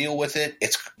don't deal with it,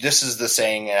 this is the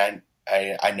saying, and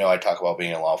I know I talk about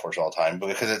being in law enforcement all the time, but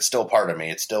because it's still part of me.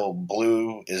 It's still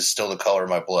blue is still the color of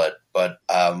my blood. But,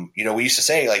 we used to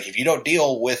say, like, if you don't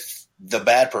deal with the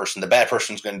bad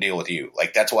person's going to deal with you.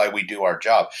 Like, that's why we do our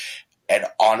job. And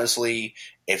honestly,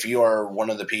 if you are one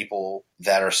of the people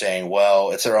that are saying, well,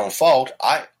 it's their own fault,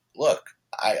 I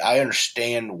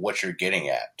understand what you're getting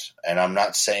at, and I'm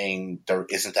not saying there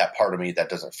isn't that part of me that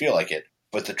doesn't feel like it.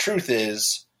 But the truth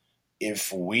is,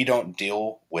 if we don't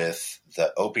deal with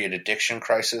the opiate addiction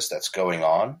crisis that's going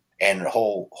on, and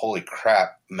holy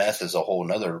crap, meth is a whole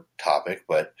nother topic,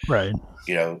 but right,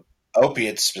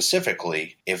 opiates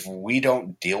specifically, if we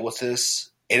don't deal with this,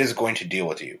 it is going to deal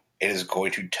with you. It is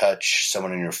going to touch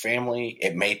someone in your family.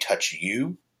 It may touch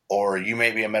you. Or you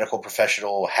may be a medical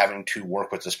professional having to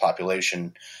work with this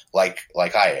population like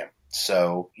I am.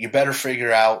 So you better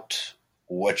figure out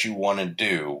what you want to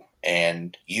do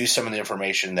and use some of the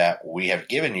information that we have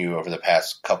given you over the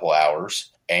past couple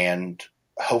hours. And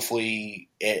hopefully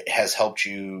it has helped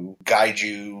you, guide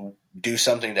you, do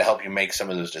something to help you make some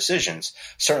of those decisions.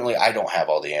 Certainly I don't have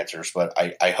all the answers, but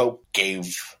I hope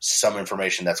gave some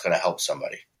information that's going to help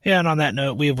somebody. Yeah, and on that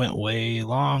note, we went way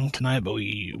long tonight, but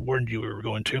we warned you we were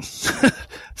going to.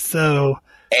 So,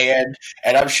 and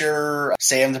I'm sure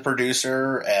Sam, the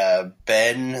producer,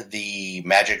 Ben, the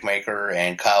magic maker,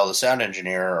 and Kyle, the sound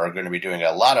engineer, are going to be doing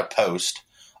a lot of post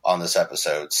on this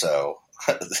episode. So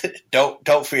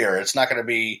don't fear. It's not going to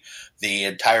be the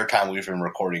entire time we've been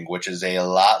recording, which is a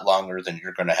lot longer than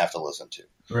you're going to have to listen to.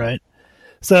 Right.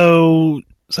 So,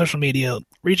 social media,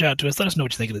 reach out to us. Let us know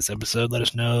what you think of this episode. Let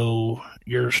us know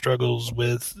your struggles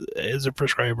with as a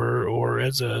prescriber or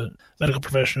as a medical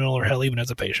professional or hell, even as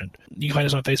a patient. You can find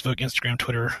us on Facebook, Instagram,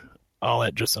 Twitter, all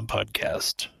at Just Some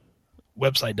Podcast.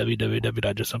 Website,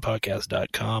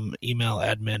 www.justsomepodcast.com. Email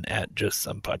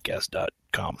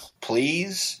admin@justsomepodcast.com.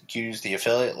 Please use the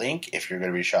affiliate link if you're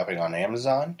going to be shopping on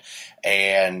Amazon,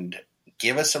 and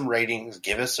give us some ratings,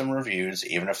 give us some reviews,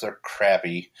 even if they're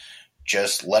crappy.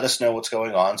 Just let us know what's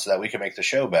going on so that we can make the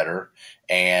show better.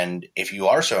 And if you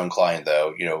are so inclined,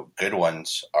 though, good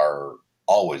ones are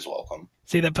always welcome.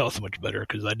 See, that felt so much better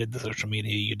because I did the social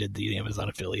media, you did the Amazon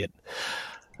affiliate.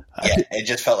 Yeah, it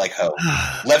just felt like hope.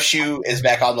 Left shoe is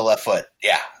back on the left foot.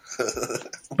 Yeah.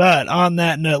 But on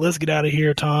that note, let's get out of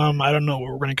here, Tom. I don't know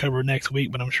what we're going to cover next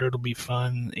week, but I'm sure it'll be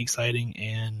fun, exciting,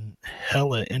 and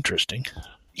hella interesting.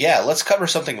 Yeah, let's cover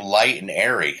something light and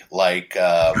airy, like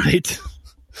right.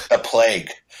 A plague.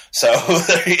 So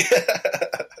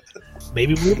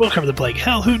maybe we will cover the plague.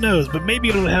 Hell, who knows? But maybe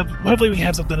hopefully we can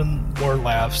have something more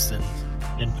laughs and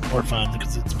more fun,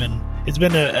 because it's been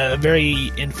a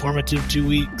very informative 2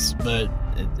 weeks, but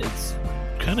it's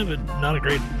kind of not a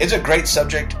great. It's a great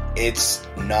subject. It's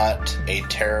not a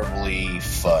terribly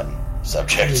fun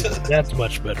subject. That's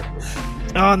much better.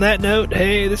 On that note,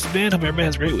 hey, this is Ben. Hope everybody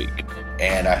has a great week.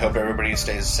 And I hope everybody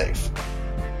stays safe.